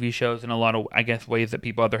by TV shows in a lot of, I guess, ways that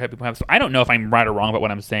other people have. So I don't know if I'm right or wrong about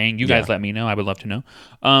what I'm saying. You guys let me know. I would love to know.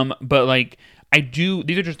 But like I do,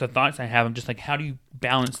 these are just the thoughts I have. I'm just like, how do you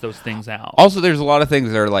balance those things out? Also, there's a lot of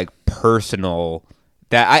things that are like personal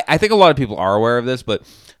that I think a lot of people are aware of this, but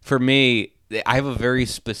for me, I have a very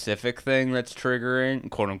specific thing that's triggering,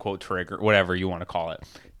 quote unquote trigger, whatever you want to call it,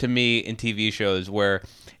 to me in TV shows, where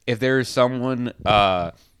if there is someone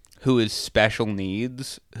who is special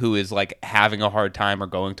needs, who is like having a hard time or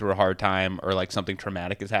going through a hard time, or like something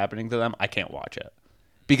traumatic is happening to them, I can't watch it.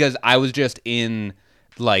 Because I was just in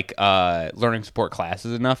like learning support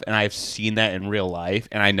classes enough, and I've seen that in real life,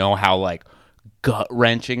 and I know how like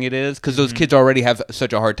gut-wrenching it is, because those kids already have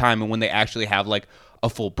such a hard time, and when they actually have like a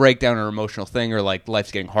full breakdown or emotional thing, or like life's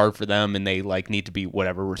getting hard for them and they like need to be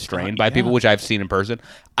restrained by people, which I've seen in person,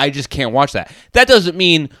 I just can't watch that. That doesn't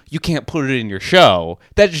mean you can't put it in your show.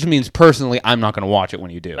 That just means personally I'm not going to watch it when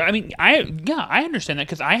you do. I mean, I understand that,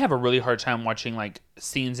 because I have a really hard time watching like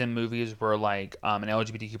scenes in movies where like an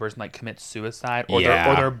LGBTQ person like commits suicide, or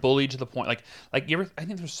they're bullied to the point like you ever, I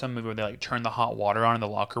think there's some movie where they like turn the hot water on in the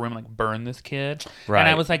locker room and like burn this kid, and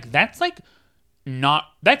I was like, that's like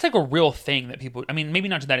a real thing that people, I mean, maybe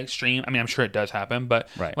not to that extreme. I mean, I'm sure it does happen, but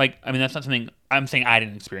like, I mean, that's not something I'm saying I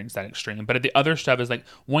didn't experience that extreme. But the other stuff is like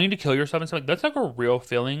wanting to kill yourself and stuff, like that's like a real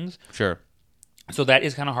feelings. Sure. So that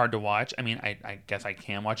is kind of hard to watch. I mean, I guess I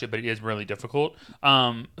can watch it, but it is really difficult.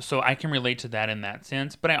 So I can relate to that in that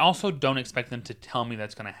sense. But I also don't expect them to tell me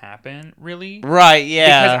that's going to happen, really. Right,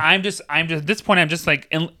 yeah. Because I'm just at this point, I'm just like,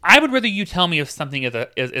 and I would rather you tell me if something is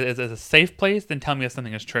a safe place than tell me if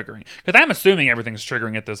something is triggering. Because I'm assuming everything's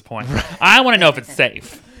triggering at this point. Right. I want to know if it's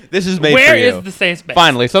safe. This is made for you. Where is the safe space?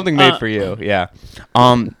 Finally, something made for you. Yeah.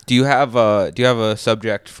 Do you have a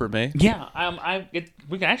subject for me? Yeah.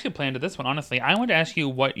 We can actually play into this one. Honestly, I want to ask you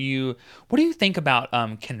what do you think about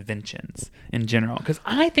conventions in general? Because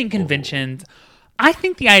I think conventions. I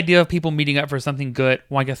think the idea of people meeting up for something good.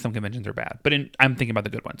 Well, I guess some conventions are bad, but I'm thinking about the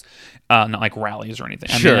good ones, not like rallies or anything.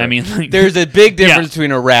 Sure. I mean like, there's a big difference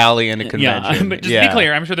between a rally and a convention. Yeah, but just be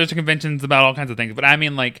clear. I'm sure there's conventions about all kinds of things, but I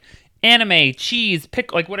mean like anime, cheese,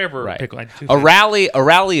 pickle, like whatever. Right. Pickle, a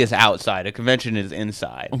rally is outside. A convention is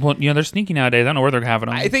inside. Well, they're sneaky nowadays. I don't know where they're having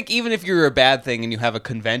them. I think even if you're a bad thing and you have a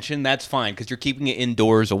convention, that's fine because you're keeping it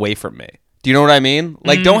indoors away from me. Do you know what I mean?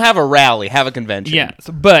 Like, don't have a rally, have a convention. Yeah,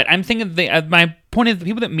 but I'm thinking my point is the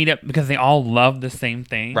people that meet up because they all love the same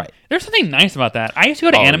thing. Right. There's something nice about that. I used to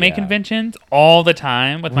go to anime conventions all the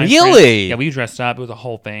time with my friends. Really? Yeah, we dressed up. It was a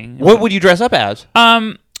whole thing. What would you dress up as?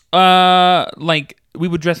 Like we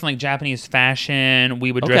would dress in like Japanese fashion.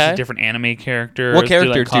 We would dress as different anime characters. What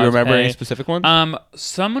character? Like, do you remember any specific ones?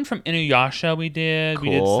 Someone from Inuyasha we did. Cool.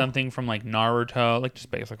 We did something from like Naruto, like just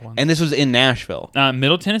basic ones. And this was in Nashville.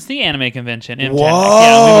 Middle Tennessee Anime Convention. Whoa!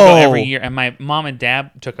 Yeah, we would go every year. And my mom and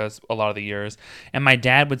dad took us a lot of the years. And my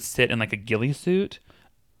dad would sit in like a ghillie suit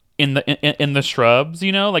in the shrubs,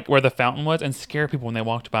 you know, like where the fountain was, and scare people when they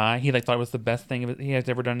walked by. He like thought it was the best thing he has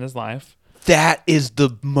ever done in his life. That is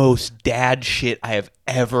the most dad shit I have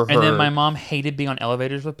ever heard. And then my mom hated being on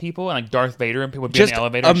elevators with people, and like Darth Vader and people would be in the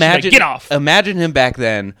elevator. Imagine, and she'd be like, get off. Imagine him back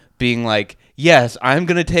then being like, yes, I'm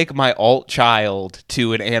going to take my alt child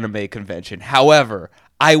to an anime convention. However,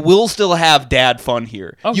 I will still have dad fun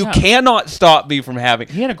here. Oh, you cannot stop me from having.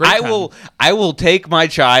 He had a great time. I will take my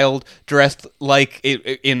child dressed like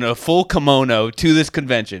in a full kimono to this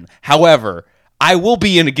convention. However, I will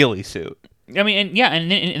be in a ghillie suit. I mean,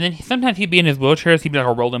 and then sometimes he'd be in his wheelchairs. He'd be like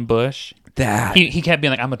a rolling bush. He kept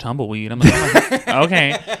being like, I'm a tumbleweed. I'm like,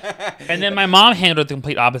 okay. And then my mom handled it the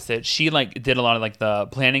complete opposite. She like did a lot of like the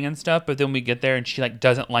planning and stuff, but then we get there and she like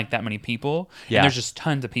doesn't like that many people. Yeah. And there's just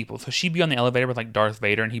tons of people. So she'd be on the elevator with like Darth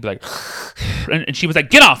Vader, and he'd be like, and she was like,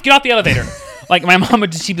 get off the elevator. Like my mom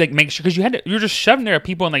would just, she'd be like, make sure, because you were just shoving there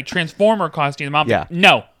people in like Transformer costumes. Mom, like,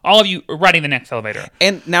 no, all of you are riding the next elevator.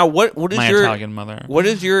 And now what is my Italian mother? What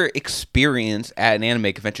is your experience at an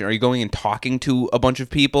anime convention? Are you going and talking to a bunch of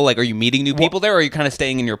people? Like, are you meeting new people there, or are you kind of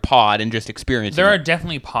staying in your pod and just experiencing? There are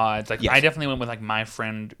definitely pods. Like I definitely went with like my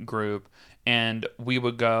friend group, and we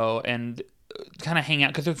would go and kind of hang out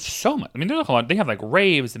because there's so much. I mean, there's a lot. They have like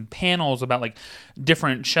raves and panels about like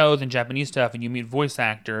different shows and Japanese stuff, and you meet voice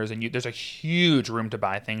actors, and there's a huge room to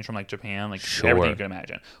buy things from like Japan, like everything you can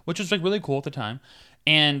imagine, which was like really cool at the time.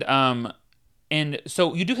 And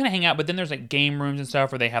so you do kind of hang out, but then there's like game rooms and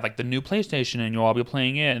stuff where they have like the new PlayStation, and you'll all be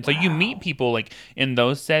playing it. And so you meet people like in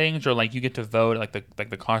those settings, or like you get to vote like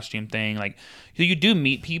the costume thing. Like so you do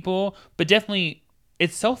meet people, but definitely.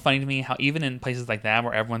 It's so funny to me how even in places like that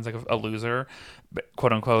where everyone's like a loser,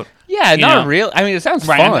 quote unquote. Yeah, not real. I mean, it sounds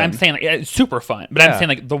fun. I'm saying like, it's super fun, but I'm saying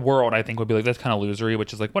like the world I think would be like that's kind of losery,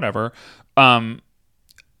 which is like whatever. And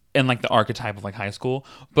like the archetype of like high school,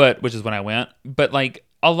 but which is when I went. But like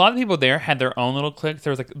a lot of people there had their own little cliques. There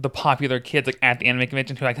was like the popular kids like at the anime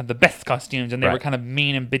convention who like had the best costumes, and they were kind of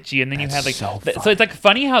mean and bitchy. And then you had like so it's like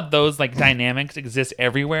funny how those like dynamics exist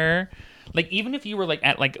everywhere. Like, even if you were, like,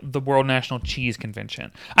 at, like, the World National Cheese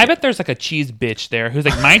Convention, I bet there's, like, a cheese bitch there who's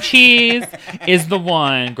like, my cheese is the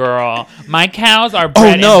one, girl. My cows are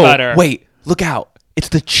bread and butter. Wait, look out. It's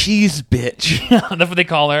the cheese bitch. That's what they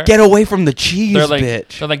call her. Get away from the cheese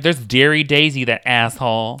bitch. They're like, there's Dairy Daisy, that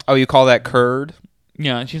asshole. Oh, you call that curd?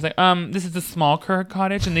 Yeah, and she's like, this is a small curd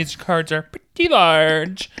cottage, and these curds are pretty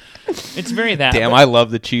large. It's very that. Damn, I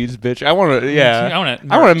love the cheese bitch. I want to,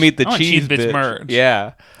 I want to meet the cheese bitch merch.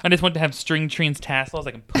 Yeah. I just want to have string trees tassels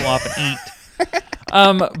I can pull off and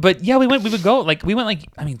eat. But yeah, we went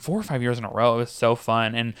 4 or 5 years in a row. It was so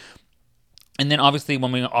fun. And then obviously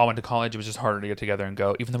when we all went to college, it was just harder to get together and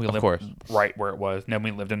go, even though we lived right where it was.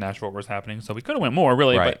 Nobody lived in Nashville where it was happening, so we could have went more,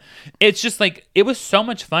 really. Right. But it's just like, it was so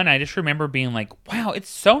much fun. I just remember being like, wow, it's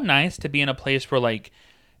so nice to be in a place where like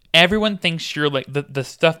everyone thinks you're like the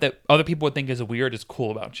stuff that other people would think is weird is cool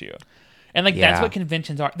about you. And like that's what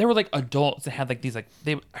conventions are. There were like adults that had like these like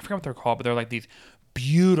I forgot what they're called, but they're like these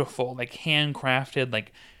beautiful like handcrafted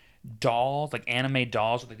like dolls, like anime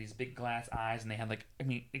dolls with like these big glass eyes, and they had like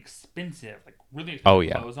expensive, like really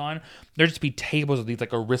expensive clothes on. There'd just be tables of these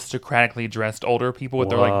like aristocratically dressed older people with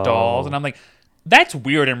their like dolls, and I'm like, that's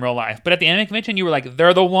weird in real life. But at the anime convention, you were like,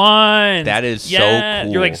 they're the ones. That is so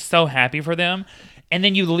cool. You're like so happy for them. And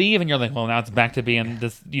then you leave, and you're like, well, now it's back to being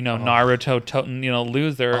this, Naruto totem,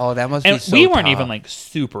 loser. Oh, that must be so we weren't tough. even, like,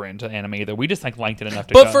 super into anime either. We just, like, liked it enough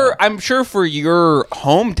to go. I'm sure for your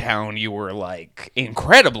hometown, you were, like,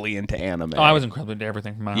 incredibly into anime. Oh, I was incredibly into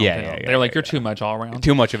everything from my hometown. They're like, you're too much all around.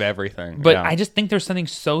 Too much of everything. But I just think there's something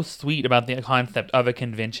so sweet about the concept of a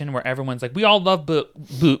convention where everyone's like, we all love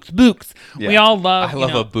books. Yeah. We all love, I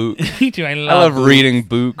love a book. Me too. I love reading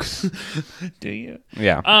books. Do you?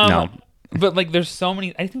 Yeah. No. But, like, there's so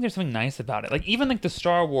many... I think there's something nice about it. Like, even, like, the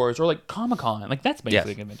Star Wars or, like, Comic-Con. Like, that's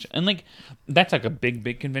basically a convention. And, like, that's, like, a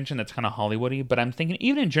big convention that's kind of Hollywoody. But I'm thinking,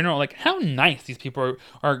 even in general, like, how nice these people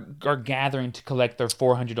are gathering to collect their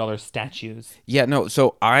 $400 statues. Yeah, no,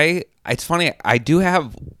 so it's funny, I do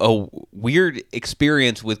have a weird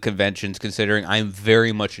experience with conventions, considering I'm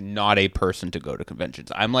very much not a person to go to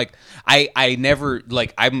conventions. I'm like, I never,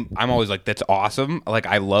 like, I'm always like, that's awesome. Like,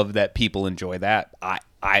 I love that people enjoy that.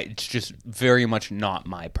 It's just very much not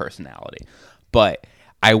my personality. But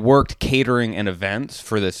I worked catering and events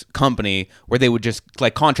for this company where they would just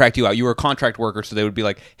like contract you out. You were a contract worker, so they would be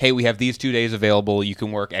like, "Hey, we have these 2 days available. You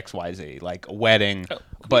can work XYZ, like a wedding."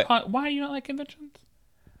 But why do you not like conventions?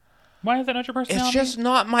 Why is that not your personality? It's just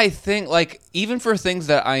not my thing. Like, even for things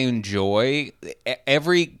that I enjoy,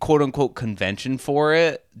 every quote unquote convention for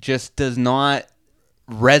it just does not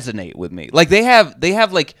resonate with me. Like, they have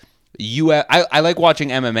like I like watching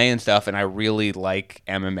MMA and stuff, and I really like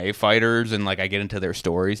MMA fighters, and like I get into their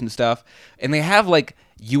stories and stuff. And they have like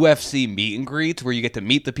UFC meet and greets where you get to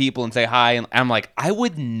meet the people and say hi. And I'm like, I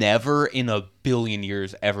would never in a billion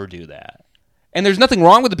years ever do that. And there's nothing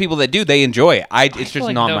wrong with the people that do; they enjoy it. It's just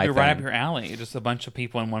like not my thing. Right up your alley. Just a bunch of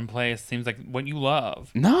people in one place seems like what you love.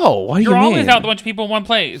 No, what do you mean? You're always out with a bunch of people in one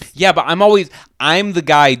place. Yeah, but I'm the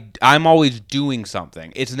guy. I'm always doing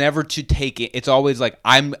something. It's never to take it. It's always like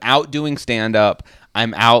I'm out doing stand up.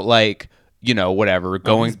 I'm out like, you know, whatever,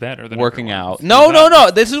 going better than working out. No.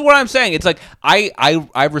 This is what I'm saying. It's like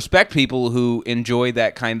I respect people who enjoy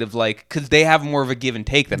that kind of like, because they have more of a give and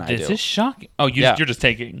take than I do. This is shocking. Oh, you're just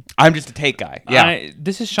taking. I'm just a take guy. Yeah,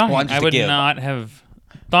 this is shocking. Well, I would not have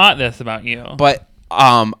thought this about you. But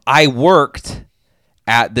I worked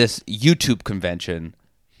at this YouTube convention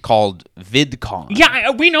called VidCon. Yeah,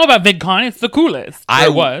 we know about VidCon. It's the coolest. I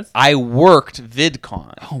worked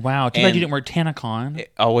VidCon. Oh, wow. Too bad you didn't work TanaCon.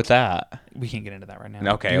 What's that? We can't get into that right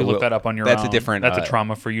now. Okay. You look that up on your own. That's a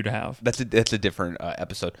trauma for you to have. That's a different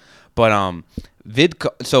episode. But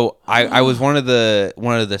VidCon. So I was one of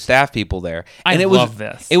the staff people there. And I love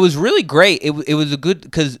this. It was really great. It was a good,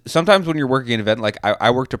 because sometimes when you're working an event, like I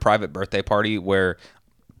worked a private birthday party where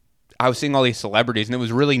I was seeing all these celebrities, and it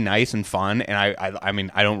was really nice and fun. And I mean,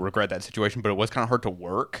 I don't regret that situation, but it was kind of hard to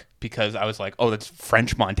work because I was like, oh, that's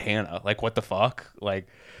French Montana. Like, what the fuck? Like,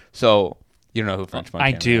 so you don't know who French Montana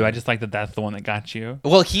is? I do. I just like that that's the one that got you.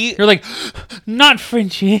 Well, you're like, not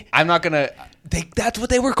Frenchie. I'm not going to... that's what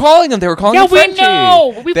they were calling him. They were calling him Frenchie. Yeah,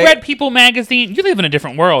 we know. We've read People magazine. You live in a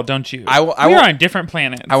different world, don't you? We're on different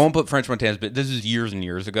planets. I won't put French Montana's, but this is years and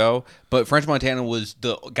years ago. But French Montana was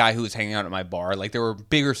the guy who was hanging out at my bar. Like, there were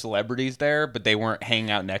bigger celebrities there, but they weren't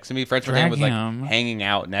hanging out next to me. French Montana was like hanging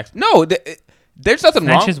out next. No, there's nothing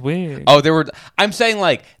wrong. French is weird. Oh, I'm saying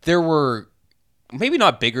like there were maybe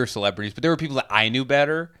not bigger celebrities, but there were people that I knew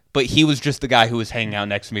better. But he was just the guy who was hanging out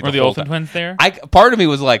next to me. Were the Olsen twins there? Part of me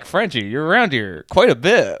was like, Frenchie, you're around here quite a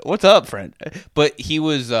bit. What's up, friend? But he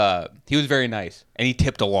was very nice, and he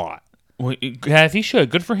tipped a lot. Well, as he should.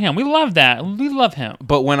 Good for him. We love that. We love him.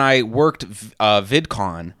 But when I worked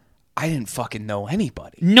VidCon, I didn't fucking know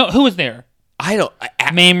anybody. No, who was there? I don't.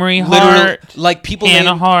 Mamrie Hart, like people.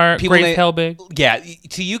 Hannah Hart, Grace Helbig. Yeah,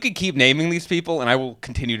 so you could keep naming these people, and I will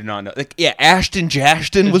continue to not know. Like, yeah, Ashton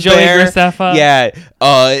Jaston was Joey there. Graceffa.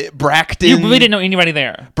 Yeah, Braxton. You really didn't know anybody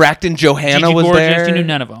there. Braxton Johanna Gigi was Gorgeous, there. You knew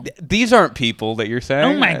none of them. These aren't people that you're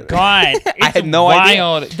saying. Oh my god! I had no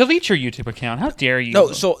wild. idea. Delete your YouTube account. How dare you?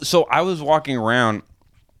 No, so I was walking around.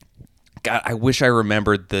 God, I wish I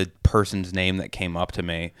remembered the person's name that came up to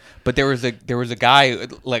me. But there was a guy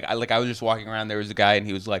like I was just walking around. There was a guy, and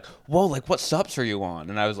he was like, "Whoa, like what subs are you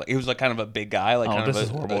on?" And I was like, he was like kind of a big guy, like kind of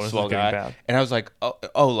a swell guy. Bad. And I was like,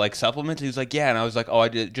 oh, like supplements. And he was like, yeah. And I was like, oh, I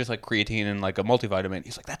did just like creatine and like a multivitamin.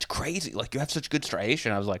 He's like, that's crazy. Like, you have such good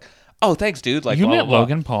striation. I was like, oh, thanks, dude. Like, you met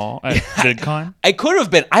Logan Paul at VidCon? I could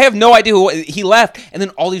have been. I have no idea who he left. And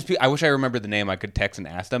then all these people. I wish I remembered the name. I could text and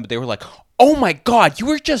ask them, but they were like, oh my god, you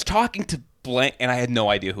were just talking to blank, and I had no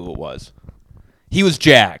idea who it was. He was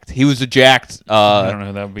jacked. He was a jacked. I don't know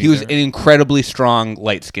who that would be. He was an incredibly strong,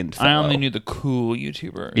 light-skinned fellow. I only knew the cool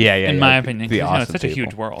YouTuber. Yeah. In my opinion, the awesome it's such people. a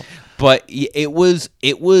huge world. But it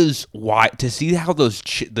was why to see how those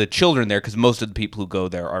the children there, because most of the people who go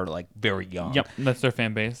there are like very young. Yep, that's their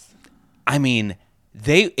fan base. I mean,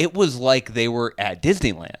 it was like they were at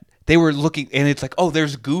Disneyland. They were looking, and it's like, oh,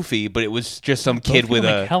 there's Goofy, but it was just some kid with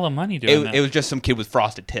make hella money doing that. It was just some kid with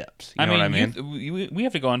frosted tips. You know what I mean? We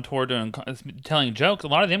have to go on tour telling jokes. A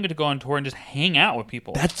lot of them get to go on tour and just hang out with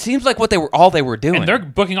people. That seems like what all they were doing. And they're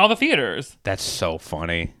booking all the theaters. That's so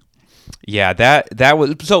funny. Yeah, that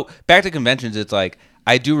was so. Back to conventions, it's like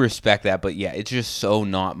I do respect that, but yeah, it's just so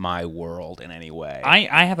not my world in any way.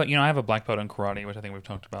 I have a black belt in karate, which I think we've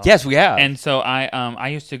talked about. Yes, we have. And so I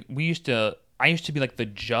used to be like the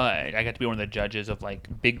judge. I got to be one of the judges of like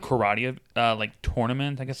big karate like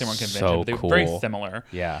tournaments. I guess they weren't conventions, but they were very similar.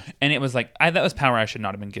 Yeah. And it was like that was power I should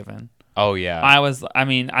not have been given. Oh yeah.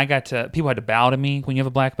 People had to bow to me when you have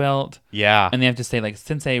a black belt. Yeah. And they have to say like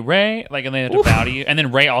Sensei Ray, like, and they have to bow to you. And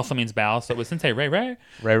then Ray also means bow, so it was Sensei Ray. Ray.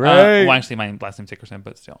 Well, actually, my last name's Dickerson,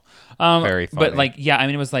 but still. Very funny. But like, yeah, I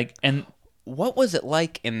mean, it was like, and what was it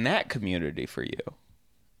like in that community for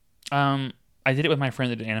you? I did it with my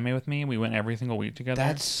friend that did anime with me. We went every single week together.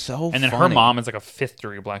 That's so And then funny. her mom is like a 5th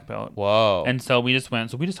degree black belt. Whoa. And so we just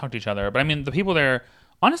went. So we just talked to each other. But I mean, the people there,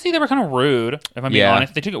 honestly, they were kind of rude. If I'm being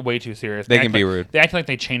honest, they took it way too serious. They can be rude. They acted like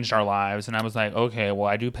they changed our lives, and I was like, okay, well,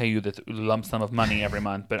 I do pay you this lump sum of money every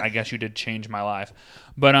month, but I guess you did change my life.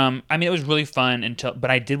 But I mean, it was really fun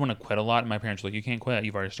but I did want to quit a lot, and my parents were like, you can't quit.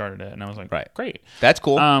 You've already started it, and I was like, right, great, that's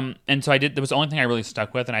cool. And so I did. That was the only thing I really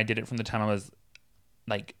stuck with, and I did it from the time I was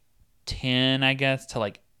like 10, I guess, to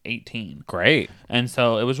like 18. Great. And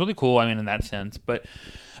so it was really cool. I mean, in that sense, but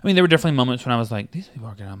I mean, there were definitely moments when I was like, these people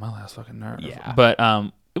are getting on my last fucking nerve. Yeah. But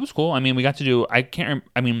it was cool. I mean, we got to do. I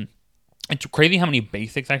mean, it's crazy how many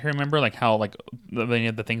basics I can remember. Like how like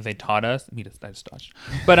the things they taught us. I just touched.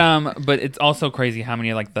 But it's also crazy how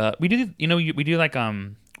many like we do. We do like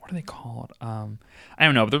what are they called? I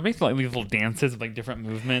don't know. But they're basically like these little dances of like different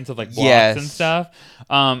movements of like blocks and stuff.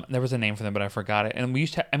 There was a name for them, but I forgot it. And we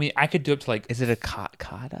used to. I mean, I could do up to like. Is it a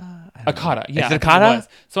kata? A kata, yeah. Is it a kata?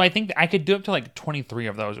 So I think I could do up to like 23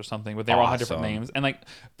 of those or something, but they all had different names. And like,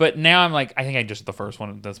 but now I'm like, I think I just the first one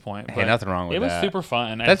at this point. Hey, nothing wrong with that. It was super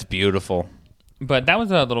fun. That's beautiful. But that was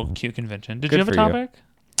a little cute convention. Did you have a topic?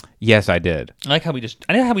 Yes, I did. I like how we just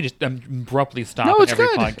abruptly stop in every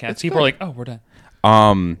podcast. People are like, oh, we're done.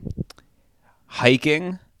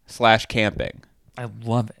 Hiking/camping. I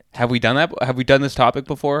love it. Have we done that? Have we done this topic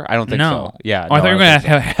before? I don't think so. Yeah. I thought you were going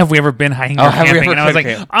to have we ever been hiking or camping? And I was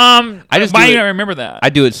like, why do you remember that? I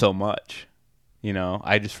do it so much.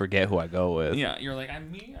 I just forget who I go with. Yeah, you're like,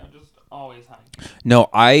 I'm just always hiking. No,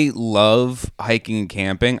 I love hiking and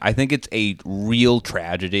camping. I think it's a real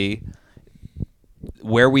tragedy.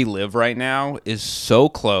 Where we live right now is so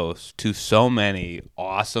close to so many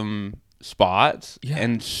awesome spots,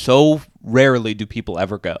 and so rarely do people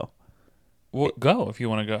ever go. Well, go if you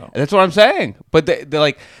want to go. That's what I'm saying. But they're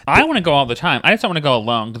like, I want to go all the time. I just don't want to go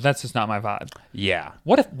alone because that's just not my vibe. Yeah.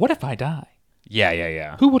 What if I die?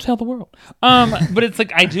 Yeah. Who will tell the world? But it's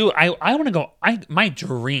like I want to go. My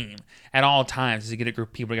dream at all times is to get a group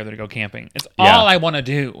of people together to go camping. It's all I want to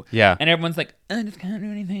do. Yeah. And everyone's like, I just can't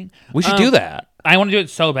do anything. We should do that. I want to do it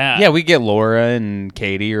so bad. Yeah, we get Laura and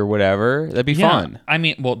Katie or whatever. That'd be fun. I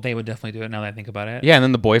mean, well, they would definitely do it now that I think about it. Yeah, and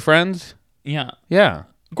then the boyfriends. Yeah. Yeah.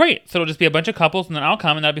 Great. So it'll just be a bunch of couples, and then I'll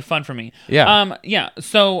come, and that'll be fun for me. Yeah. Yeah.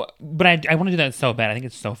 So, but I want to do that so bad. I think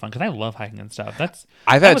it's so fun because I love hiking and stuff. That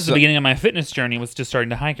was the beginning of my fitness journey. Was just starting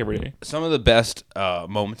to hike every day. Some of the best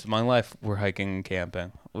moments of my life were hiking and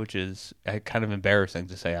camping, which is kind of embarrassing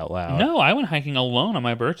to say out loud. No, I went hiking alone on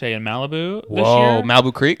my birthday in Malibu this Whoa, year.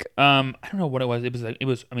 Malibu Creek. I don't know what it was. It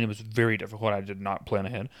was. I mean, it was very difficult. I did not plan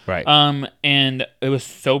ahead. Right. And it was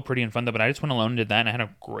so pretty and fun though. But I just went alone and did that, and I had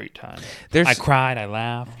a great time. I cried. I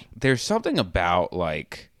laughed. There's something about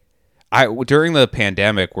like, during the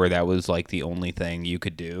pandemic where that was like the only thing you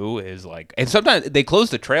could do is like, and sometimes they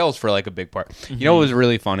closed the trails for like a big part. Mm-hmm. You know what was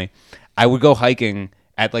really funny? I would go hiking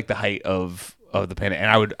at like the height of the pandemic,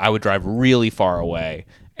 and I would drive really far away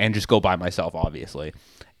and just go by myself, obviously.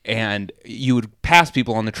 And you would pass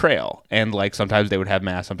people on the trail, and like sometimes they would have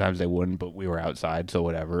masks, sometimes they wouldn't, but we were outside, so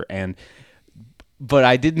whatever. But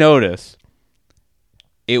I did notice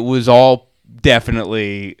it was all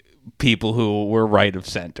definitely people who were right of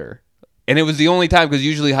center. And it was the only time, because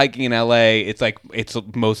usually hiking in LA, it's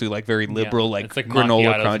mostly like very liberal, like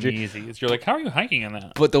granola country. You're like, how are you hiking in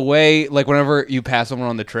that? But the way, like, whenever you pass someone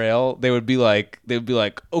on the trail, they would be like,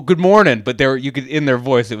 oh, good morning. But you could, in their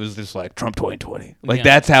voice, it was just like Trump 2020. Like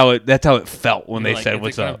that's how it felt when they said,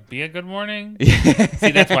 "What's up?" Be a good morning.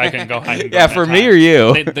 See, that's why I couldn't go hiking. Yeah, for me or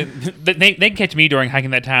you, they'd catch me during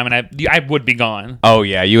hiking that time, and I would be gone. Oh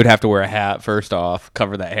yeah, you would have to wear a hat first off,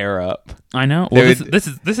 cover that hair up. I know. Well, this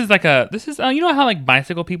is like you know how like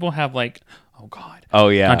bicycle people have like, oh god, oh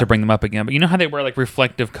yeah, not to bring them up again, but you know how they wear like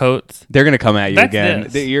reflective coats? They're gonna come at you again.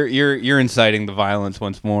 This. You're inciting the violence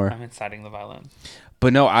once more. I'm inciting the violence.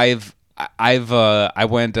 But no, I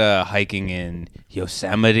went hiking in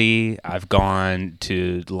Yosemite. I've gone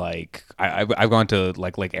to like I've gone to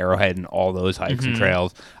like Lake Arrowhead and all those hikes and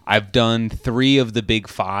trails. I've done 3 of the big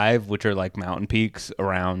 5, which are like mountain peaks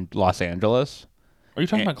around Los Angeles. Are you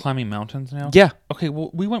talking about climbing mountains now? Yeah. Okay.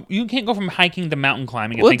 Well, you can't go from hiking to mountain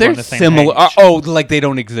climbing. And well, think they're on the same similar. page. Like they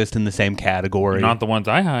don't exist in the same category. Not the ones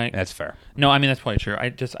I hike. That's fair. No, I mean that's probably true. I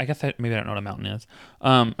guess maybe I don't know what a mountain is.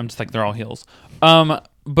 I'm just like they're all hills.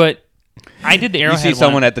 But I did the Arrowhead. You see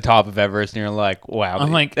someone at the top of Everest, and you're like, "Wow,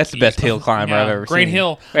 I'm like, that's the best hill climber I've ever seen." Great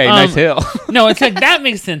hill. Hey, nice hill. No, it's like that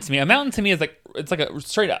makes sense to me. A mountain to me is like it's like a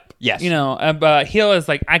straight up. Yes. You know, a hill is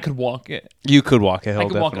like I could walk it. You could walk a hill. I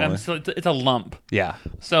could walk it. So it's a lump. Yeah.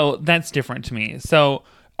 So that's different to me. So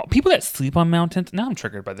people that sleep on mountains. Now I'm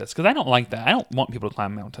triggered by this because I don't like that. I don't want people to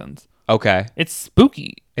climb mountains. Okay. It's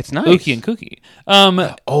spooky. It's nice. Spooky and kooky.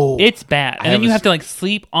 It's bad. And then you have to like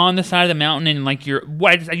sleep on the side of the mountain and like are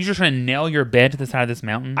you just trying to nail your bed to the side of this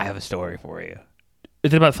mountain? I have a story for you.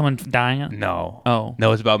 Is it about someone dying? No. Oh.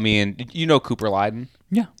 No, it's about me and Cooper Lyden?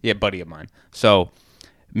 Yeah. Yeah, buddy of mine. So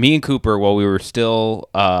me and Cooper, while we were still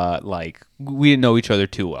we didn't know each other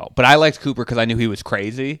too well. But I liked Cooper because I knew he was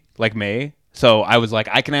crazy, like me. So I was like,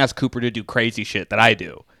 I can ask Cooper to do crazy shit that I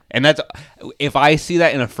do. And that's, if I see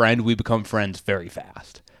that in a friend, we become friends very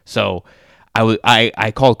fast. So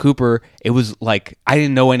I called Cooper. It was like, I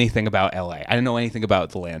didn't know anything about LA. I didn't know anything about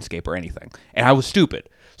the landscape or anything. And I was stupid.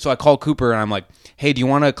 So I called Cooper and I'm like, hey, do you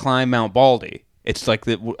want to climb Mount Baldy? It's like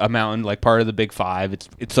a mountain, like part of the Big Five.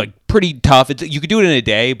 It's like pretty tough. You could do it in a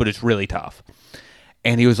day, but it's really tough.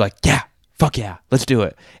 And he was like, yeah, fuck yeah, let's do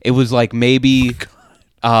it. It was like maybe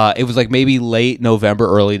late November,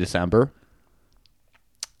 early December.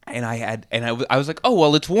 And I was like, oh,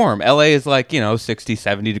 well, it's warm. LA is like, 60,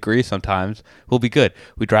 70 degrees sometimes. We'll be good.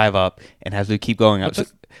 We drive up, and as we keep going up,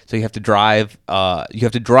 so you have to drive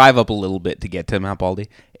up a little bit to get to Mount Baldy.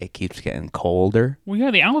 It keeps getting colder. Well, yeah,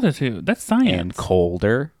 the altitude. That's science. And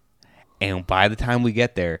colder. And by the time we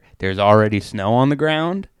get there, there's already snow on the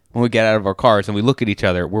ground. When we get out of our cars and we look at each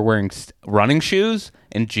other, we're wearing running shoes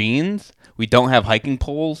and jeans. We don't have hiking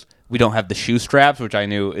poles. We don't have the shoe straps, which I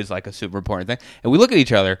knew is like a super important thing. And we look at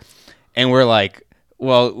each other and we're like,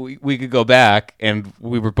 well, we could go back. And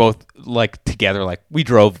we were both like together, like, we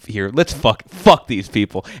drove here. Let's fuck these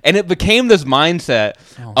people. And it became this mindset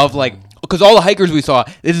of like, because all the hikers we saw,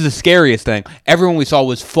 this is the scariest thing. Everyone we saw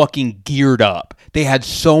was fucking geared up. They had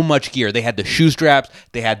so much gear. They had the shoe straps.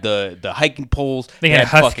 They had the hiking poles. They had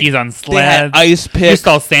huskies on sleds. They had ice picks. You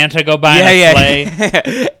saw Santa go by in a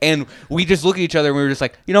sleigh. And we just looked at each other and we were just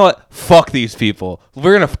like, you know what? Fuck these people.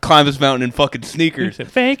 We're going to climb this mountain in fucking sneakers.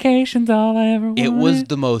 Vacation's all I ever wanted. It was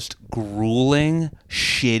the most grueling,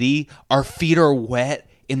 shitty. Our feet are wet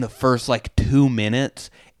in the first like 2 minutes.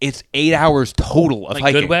 It's 8 hours total of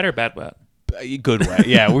hiking. Good wet or bad wet? Good wet.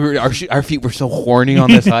 Yeah, our feet were so horny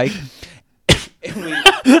on this hike.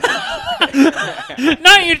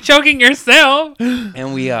 Not you choking yourself.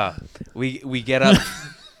 And we get up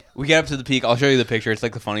to the peak. I'll show you the picture. It's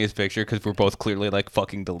like the funniest picture because we're both clearly like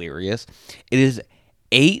fucking delirious. It is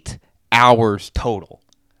 8 hours total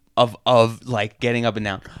of like getting up and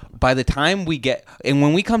down. By the time we get, and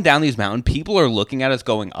when we come down these mountains, people are looking at us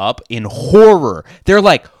going up in horror. They're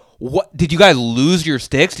like, what, did you guys lose your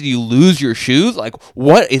sticks? Did you lose your shoes? Like,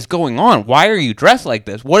 what is going on? Why are you dressed like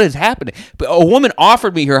this? What is happening? But a woman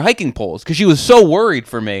offered me her hiking poles because she was so worried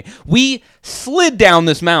for me. We slid down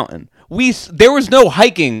this mountain. There was no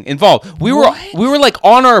hiking involved. We were like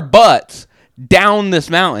on our butts down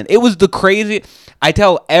this mountain. It was the crazy. I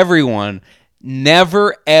tell everyone,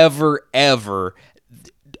 never, ever, ever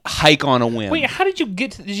hike on a whim. Wait, how did you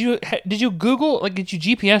get to, did you Google, like, did you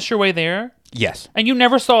GPS your way there? Yes. And you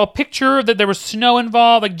never saw a picture that there was snow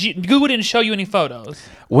involved? Like, Google didn't show you any photos?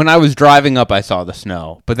 When I was driving up, I saw the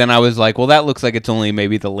snow. But then I was like, well, that looks like it's only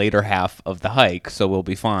maybe the later half of the hike, so we'll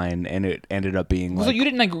be fine. And it ended up being like... So you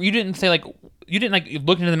didn't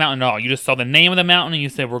look into the mountain at all. You just saw the name of the mountain and you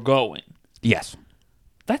said, we're going. Yes.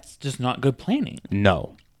 That's just not good planning.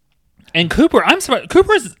 No. And Cooper, I'm surprised.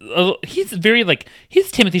 Cooper's, he's very, like,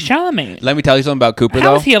 he's Timothy Chalamet. Let me tell you something about Cooper, though.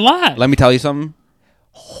 How is he alive? Let me tell you something.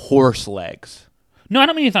 Horse legs. No, I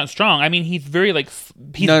don't mean he's not strong. I mean he's very like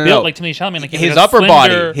built like Timothy Chalamet. Like his upper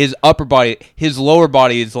body, his lower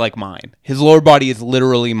body is like mine. His lower body is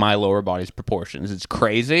literally my lower body's proportions. It's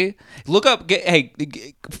crazy. Look up,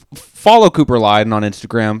 follow Cooper Lyden on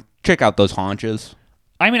Instagram. Check out those haunches.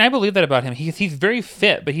 I mean, I believe that about him. He's very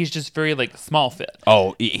fit, but he's just very like small fit.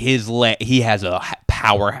 Oh, he has a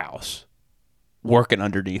powerhouse working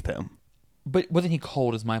underneath him. But wasn't he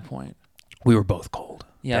cold? Is my point. We were both cold.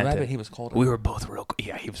 Yeah, I bet he was colder. We were both real cold.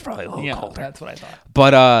 Yeah, he was probably a little colder. That's what I thought.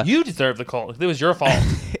 But you deserve the cold. It was your fault.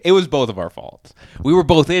 It was both of our faults. We were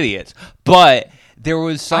both idiots. But there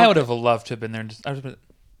was some... I would have loved to have been there.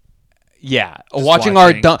 Watching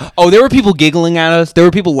our... there were people giggling at us. There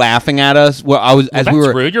were people laughing at us. That's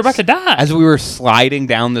rude. You're about to die. As we were sliding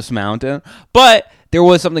down this mountain. But there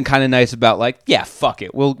was something kind of nice about like, yeah, fuck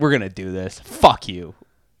it. We're going to do this. Fuck you.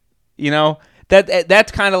 You know?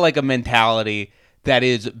 That's kind of like a mentality that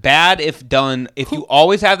is bad if done. If you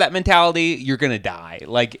always have that mentality, you're going to die.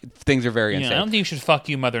 Like, things are very insane. I don't think you should fuck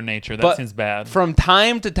you, Mother Nature. That seems bad. From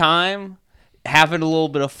time to time, having a little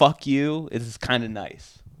bit of fuck you is kind of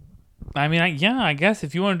nice. I mean, I guess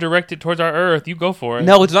if you want to direct it towards our Earth, you go for it.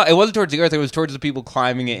 No, it's not. It wasn't towards the Earth. It was towards the people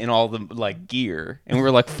climbing it in all the like gear, and we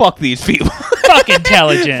were like, "Fuck these people." Fuck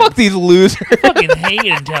intelligence. Fuck these losers. I fucking hate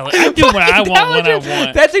intelligence. I'm doing what I want when I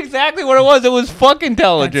want. That's exactly what it was. It was fuck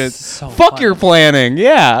intelligence. So fuck funny. your planning.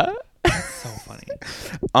 Yeah. So funny.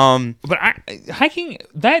 But hiking,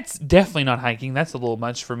 that's definitely not hiking. That's a little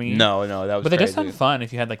much for me. No, that was But it crazy. does sound fun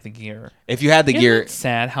if you had like the gear. If you had the Isn't gear. it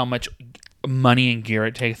sad how much money and gear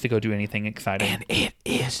it takes to go do anything exciting? And it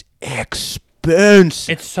is expensive.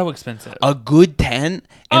 It's so expensive. A good tent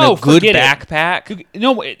and a good backpack.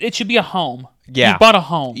 No, it should be a home. Yeah. You bought a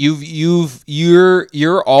home.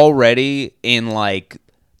 You're already in like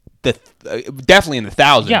the definitely in the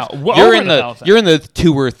thousands. Yeah, you're in the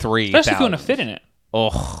 2 or 3. Especially if you want to fit in it.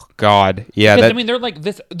 Oh God, yeah. Because, I mean, they're like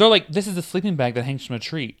this. They're like, this is a sleeping bag that hangs from a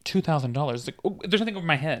tree. $2,000. Like, oh, there's nothing over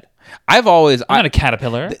my head. I'm not a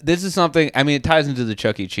caterpillar. This is something. I mean, it ties into the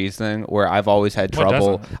Chuck E. Cheese thing, where I've always had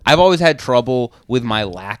trouble. doesn't? I've always had trouble with my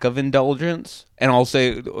lack of indulgence, and I'll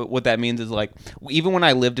say what that means is like, even when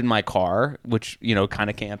I lived in my car, which kind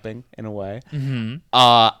of camping in a way,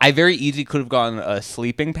 I very easily could have gotten a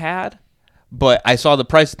sleeping pad. But I saw the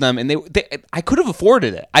price of them, and I could have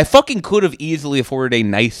afforded it. I fucking could have easily afforded a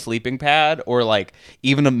nice sleeping pad, or like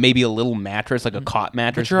even maybe a little mattress, like a cot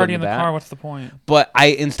mattress. But you're already in the car. What's the point? But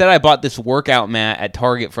instead I bought this workout mat at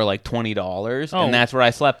Target for like $20, and that's what I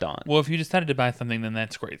slept on. Well, if you decided to buy something, then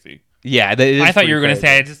that's crazy. Yeah, that is. I thought you were going to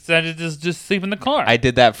say I just decided to just sleep in the car. I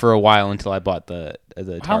did that for a while until I bought the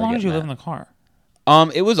Target. How long did you live in the car?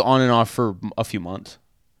 It was on and off for a few months,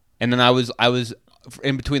 and then I was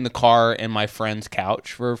in between the car and my friend's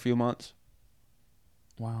couch for a few months.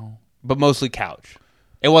 Wow. But mostly couch.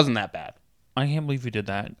 It wasn't that bad. I can't believe you did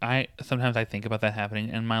that. Sometimes I think about that happening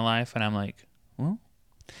in my life, and I'm like, well,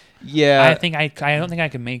 yeah. I don't think I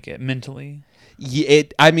can make it mentally.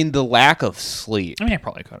 I mean, the lack of sleep. I mean, I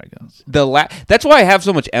probably could, I guess. That's why I have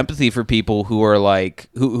so much empathy for people who are like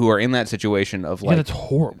who are in that situation of like. Yeah, that's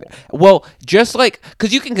horrible. Well, just like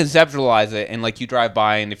because you can conceptualize it and like you drive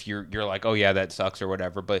by and if you're like, oh yeah, that sucks or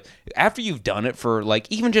whatever. But after you've done it for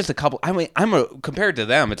like even just a couple, I mean, compared to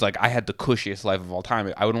them, it's like I had the cushiest life of all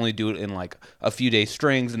time. I would only do it in like a few days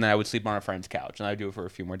strings, and then I would sleep on a friend's couch, and I would do it for a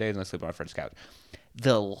few more days, and I sleep on a friend's couch.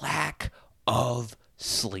 The lack of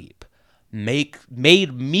sleep made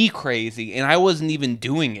me crazy, and I wasn't even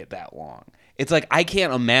doing it that long. It's like I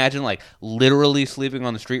can't imagine like literally sleeping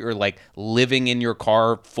on the street or like living in your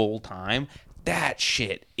car full time. That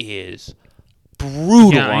shit is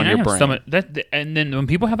brutal on your brain. And then when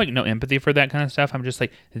people have like no empathy for that kind of stuff, I'm just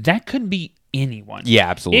like, that could be anyone. Yeah,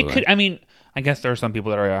 absolutely. It could. I mean, I guess there are some people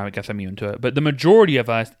that are, I guess, immune to it, but the majority of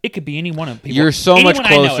us, it could be any one of people. You're so much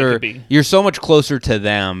closer. You're so much closer to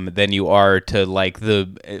them than you are to like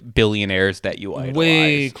the billionaires that you idolize.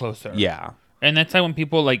 Way closer. Yeah. And that's why when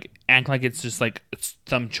people like act like it's just like it's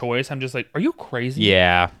some choice, I'm just like, are you crazy?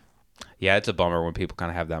 Yeah. Yeah, it's a bummer when people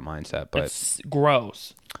kind of have that mindset, but it's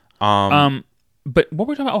gross. But what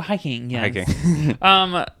were we talking about? Oh, hiking. Yes.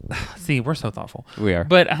 Hiking. See, we're so thoughtful. We are.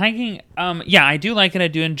 But hiking, yeah, I do like it. I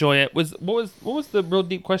do enjoy it. What was the real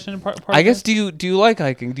deep question? I guess do you like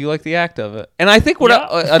hiking? Do you like the act of it? And I think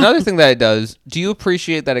another thing that it does. Do you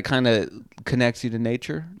appreciate that it kind of connects you to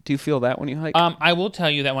nature? Do you feel that when you hike? I will tell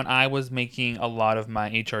you that when I was making a lot of my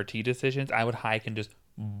HRT decisions, I would hike and just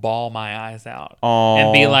bawl my eyes out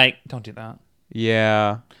and be like, "Don't do that."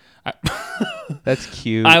 Yeah. That's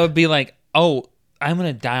cute. I would be like, "Oh, I'm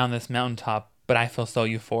gonna die on this mountaintop, but I feel so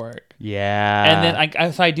euphoric." Yeah. And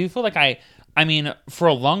then I do feel like I mean, for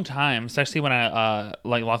a long time, especially when I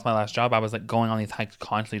like lost my last job, I was like going on these hikes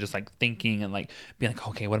constantly, just like thinking and like being like,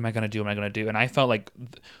 okay, what am I gonna do? What am I gonna do? And I felt like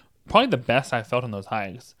probably the best I felt on those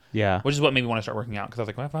hikes. Yeah. Which is what made me want to start working out, because I was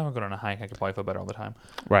like, well, if I go on a hike, I could probably feel better all the time.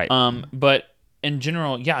 Right. But in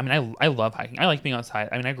general, yeah, I mean, I love hiking. I like being outside.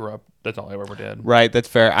 I mean, I grew up. That's all I ever did. Right, that's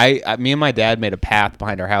fair. Me and my dad made a path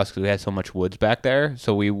behind our house because we had so much woods back there.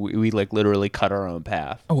 So we like literally cut our own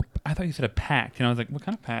path. Oh, I thought you said a pact. And I was like, what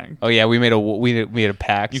kind of pact? Oh yeah, we made a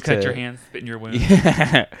pact. You cut your hands, spit in your wound.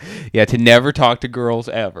 Yeah, to never talk to girls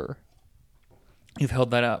ever. You've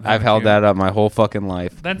held that up. I've held that up my whole fucking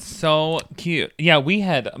life. That's so cute. Yeah, we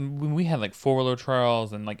had like 4-wheeler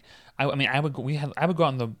trails and like. I would go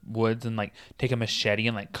out in the woods and like take a machete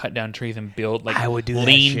and like cut down trees and build like I would do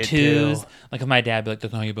lean-tos. Like if my dad would be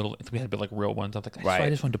like, "No, you build." We had to build like real ones. I was like, right. I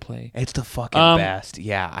just wanted to play. It's the fucking best.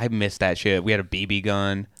 Yeah, I miss that shit. We had a BB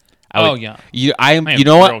gun. Yeah. You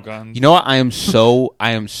know what? Guns. You know what? I am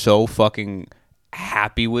so fucking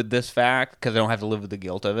happy with this fact because I don't have to live with the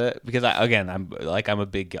guilt of it. Because I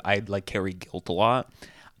carry guilt a lot.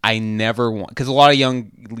 I never want, because a lot of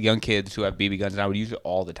young kids who have BB guns, and I would use it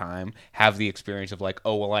all the time, have the experience of like,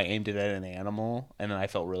 oh well, I aimed it at an animal and then I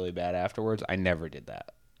felt really bad afterwards. I never did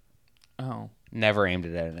that. Oh, Never aimed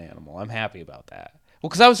it at an animal. I'm happy about that. Well,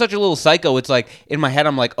 because I was such a little psycho, it's like, in my head,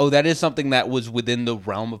 I'm like, oh, that is something that was within the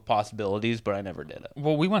realm of possibilities, but I never did it.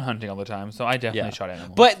 Well, we went hunting all the time, so I definitely shot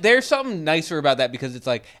animals. But there's something nicer about that because it's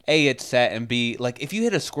like, A, it's set, and B, like, if you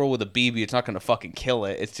hit a squirrel with a BB, it's not going to fucking kill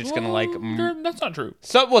it. It's just going to, like... That's not true.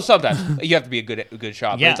 Sometimes. You have to be a good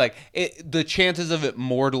shot. Yeah. But it's like, the chances of it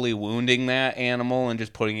mortally wounding that animal and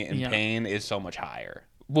just putting it in pain is so much higher.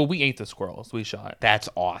 Well, we ate the squirrels. We shot. That's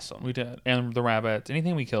awesome. We did. And the rabbits.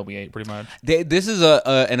 Anything we killed, we ate pretty much. This is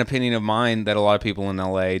an opinion of mine that a lot of people in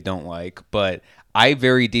LA don't like, but I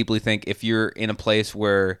very deeply think if you're in a place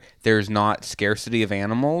where there's not scarcity of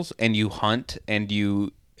animals and you hunt and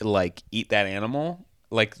you like eat that animal,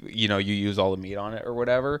 like, you know, you use all the meat on it or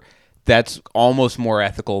whatever, that's almost more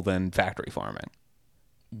ethical than factory farming.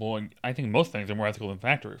 Well, I think most things are more ethical than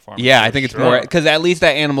factory farming. Yeah, I think it's more because at least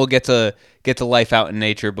that animal gets a life out in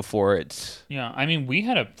nature before it's. Yeah, I mean, we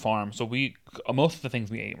had a farm, so most of the things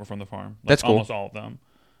we ate were from the farm. Like, that's cool. Almost all of them.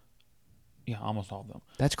 Yeah, almost all of them.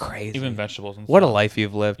 That's crazy. Even vegetables and stuff. What a life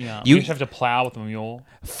you've lived. Yeah, you just have to plow with a mule.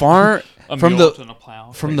 From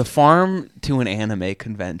Plow. The farm to an anime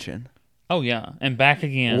convention. Oh yeah, and back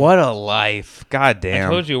again. What a life! God damn.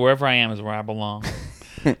 I told you, wherever I am is where I belong.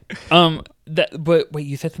 But wait,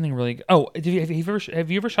 you said something really. Oh, have you ever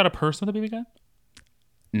shot a person with a BB gun?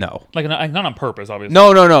 No. Like not on purpose, obviously.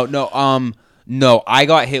 No. I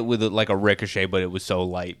got hit with like a ricochet, but it was so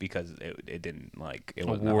light because it didn't like it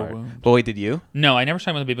wasn't hard. Wound. But wait, did you? No, I never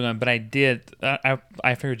shot with a BB gun, but I did.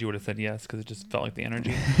 I figured you would have said yes because it just felt like the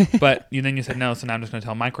energy. But then you said no, so now I'm just going to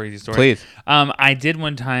tell my crazy story. Please. I did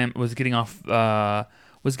one time. Was getting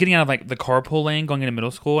out of like the carpool lane going into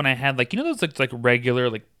middle school, and I had like, you know, those like regular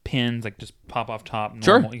like pins like just pop off top.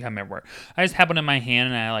 Normal, sure. You have them everywhere. I just had one in my hand,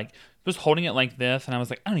 and I like was holding it like this, and I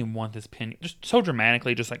was like, I don't even want this pin. Just so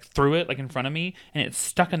dramatically, just like threw it like in front of me, and it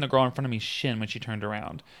stuck in the girl in front of me's shin when she turned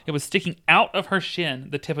around. It was sticking out of her shin,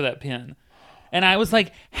 the tip of that pin, and I was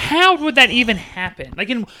like, how would that even happen?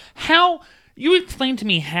 Like, how? You explained to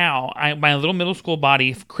me how my little middle school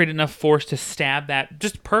body created enough force to stab that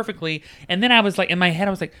just perfectly. And then I was like, in my head,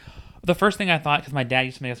 I was like, the first thing I thought, because my dad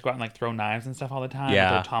used to make us go out and like throw knives and stuff all the time,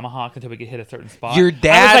 throw tomahawks until we could hit a certain spot. Your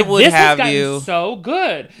dad would have you so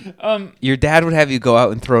good. Your dad would have you go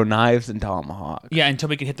out and throw knives and tomahawks. Yeah, until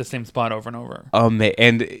we could hit the same spot over and over.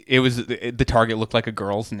 And it was the target looked like a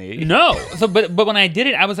girl's knee. No, but when I did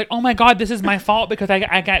it, I was like, oh my god, this is my fault because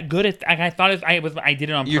I got good at. I thought I did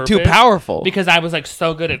it on purpose. You're too powerful because I was like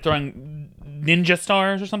so good at throwing ninja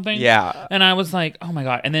stars or something. Yeah, and I was like, oh my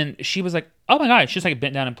god, and then she was like, oh my god, she just like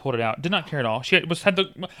bent down and pulled it out. Did not care at all.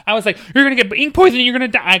 I was like, you're gonna get ink poisoning. You're gonna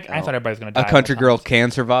die. I thought everybody was gonna die. A country girl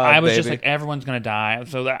can survive. I was baby. just like, everyone's gonna die.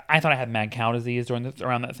 So I thought I had mad cow disease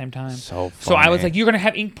around that same time. So funny. So I was like, you're gonna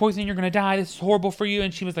have ink poisoning. You're gonna die. This is horrible for you.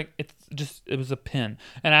 And she was like, it was a pin.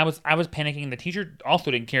 And I was panicking. The teacher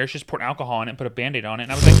also didn't care. She just poured alcohol in it and put a Band-Aid on it.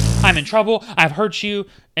 And I was like, I'm in trouble. I've hurt you.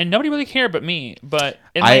 And nobody really cared but me. But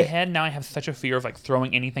in my head now, I have such a fear of like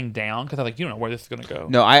throwing anything down because I'm like, you don't know where this is gonna go.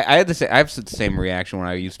 No, I have the same reaction when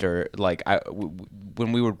I used to like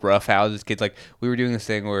when we would rough house as kids. Like we were doing this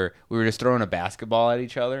thing where we were just throwing a basketball at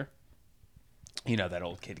each other. You know that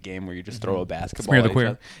old kid game where you just throw a basketball. Smear the at queer. Each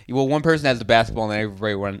other. Well, one person has the basketball and then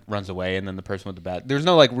everybody runs away, and then the person with the bat. There's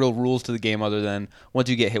no like real rules to the game other than once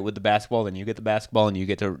you get hit with the basketball, then you get the basketball and you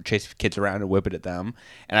get to chase kids around and whip it at them.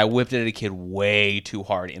 And I whipped it at a kid way too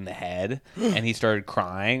hard in the head, and he started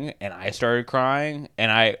crying, and I started crying,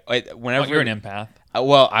 and whenever you're an empath.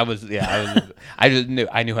 Well, I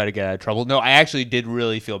knew how to get out of trouble. No, I actually did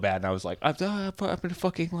really feel bad, and I was like, I've been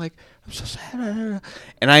fucking like, I'm so sad,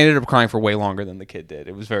 and I ended up crying for way longer than the kid did.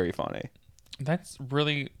 It was very funny. That's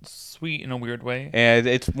really sweet in a weird way. And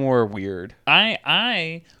it's more weird.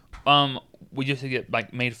 We used to get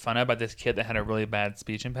like made fun of by this kid that had a really bad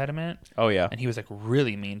speech impediment. Oh yeah, and he was like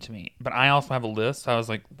really mean to me. But I also have a list. So I was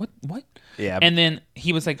like, what? Yeah. And then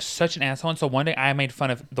he was like such an asshole. And so one day I made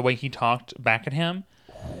fun of the way he talked back at him,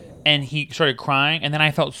 and he started crying. And then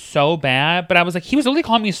I felt so bad. But I was like, he was really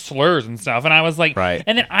calling me slurs and stuff. And I was like, right.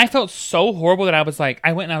 And then I felt so horrible that I was like,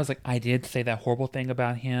 I went and I was like, I did say that horrible thing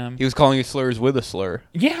about him. He was calling you slurs with a slur.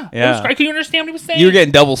 Yeah. Yeah. Can you understand what he was saying? You were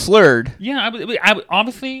getting double slurred. Yeah. I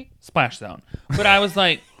obviously splash zone. But I was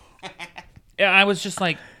like, I was just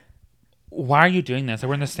like, why are you doing this?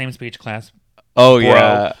 We're in the same speech class. Oh, bro.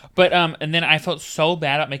 yeah. But and then I felt so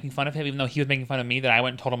bad about making fun of him, even though he was making fun of me, that I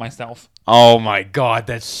went and told him myself. Oh, my God.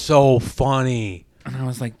 That's so funny. And I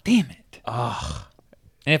was like, damn it. Ugh.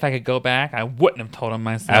 And if I could go back, I wouldn't have told him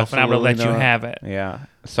myself. Absolutely, and I would have let you have it. Yeah.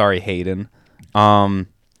 Sorry, Hayden.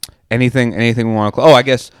 Anything we want to... I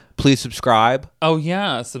guess Please subscribe. Oh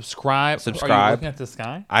yeah, subscribe. Are you looking at the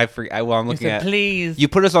sky? Well, I'm looking at. Please. You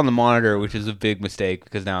put us on the monitor, which is a big mistake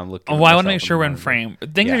because now I'm looking. Oh, I want to make sure we're in frame.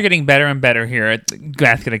 Things are getting better and better here at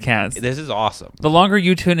Basket of Cats. This is awesome. The longer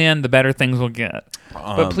you tune in, the better things will get.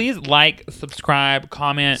 But please like, subscribe,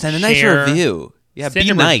 comment, send a share. nice review. Yeah, send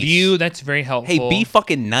be a nice. review. That's very helpful. Hey, be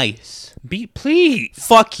fucking nice. Please.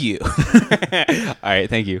 Fuck you. All right,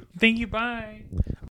 thank you. Thank you. Bye.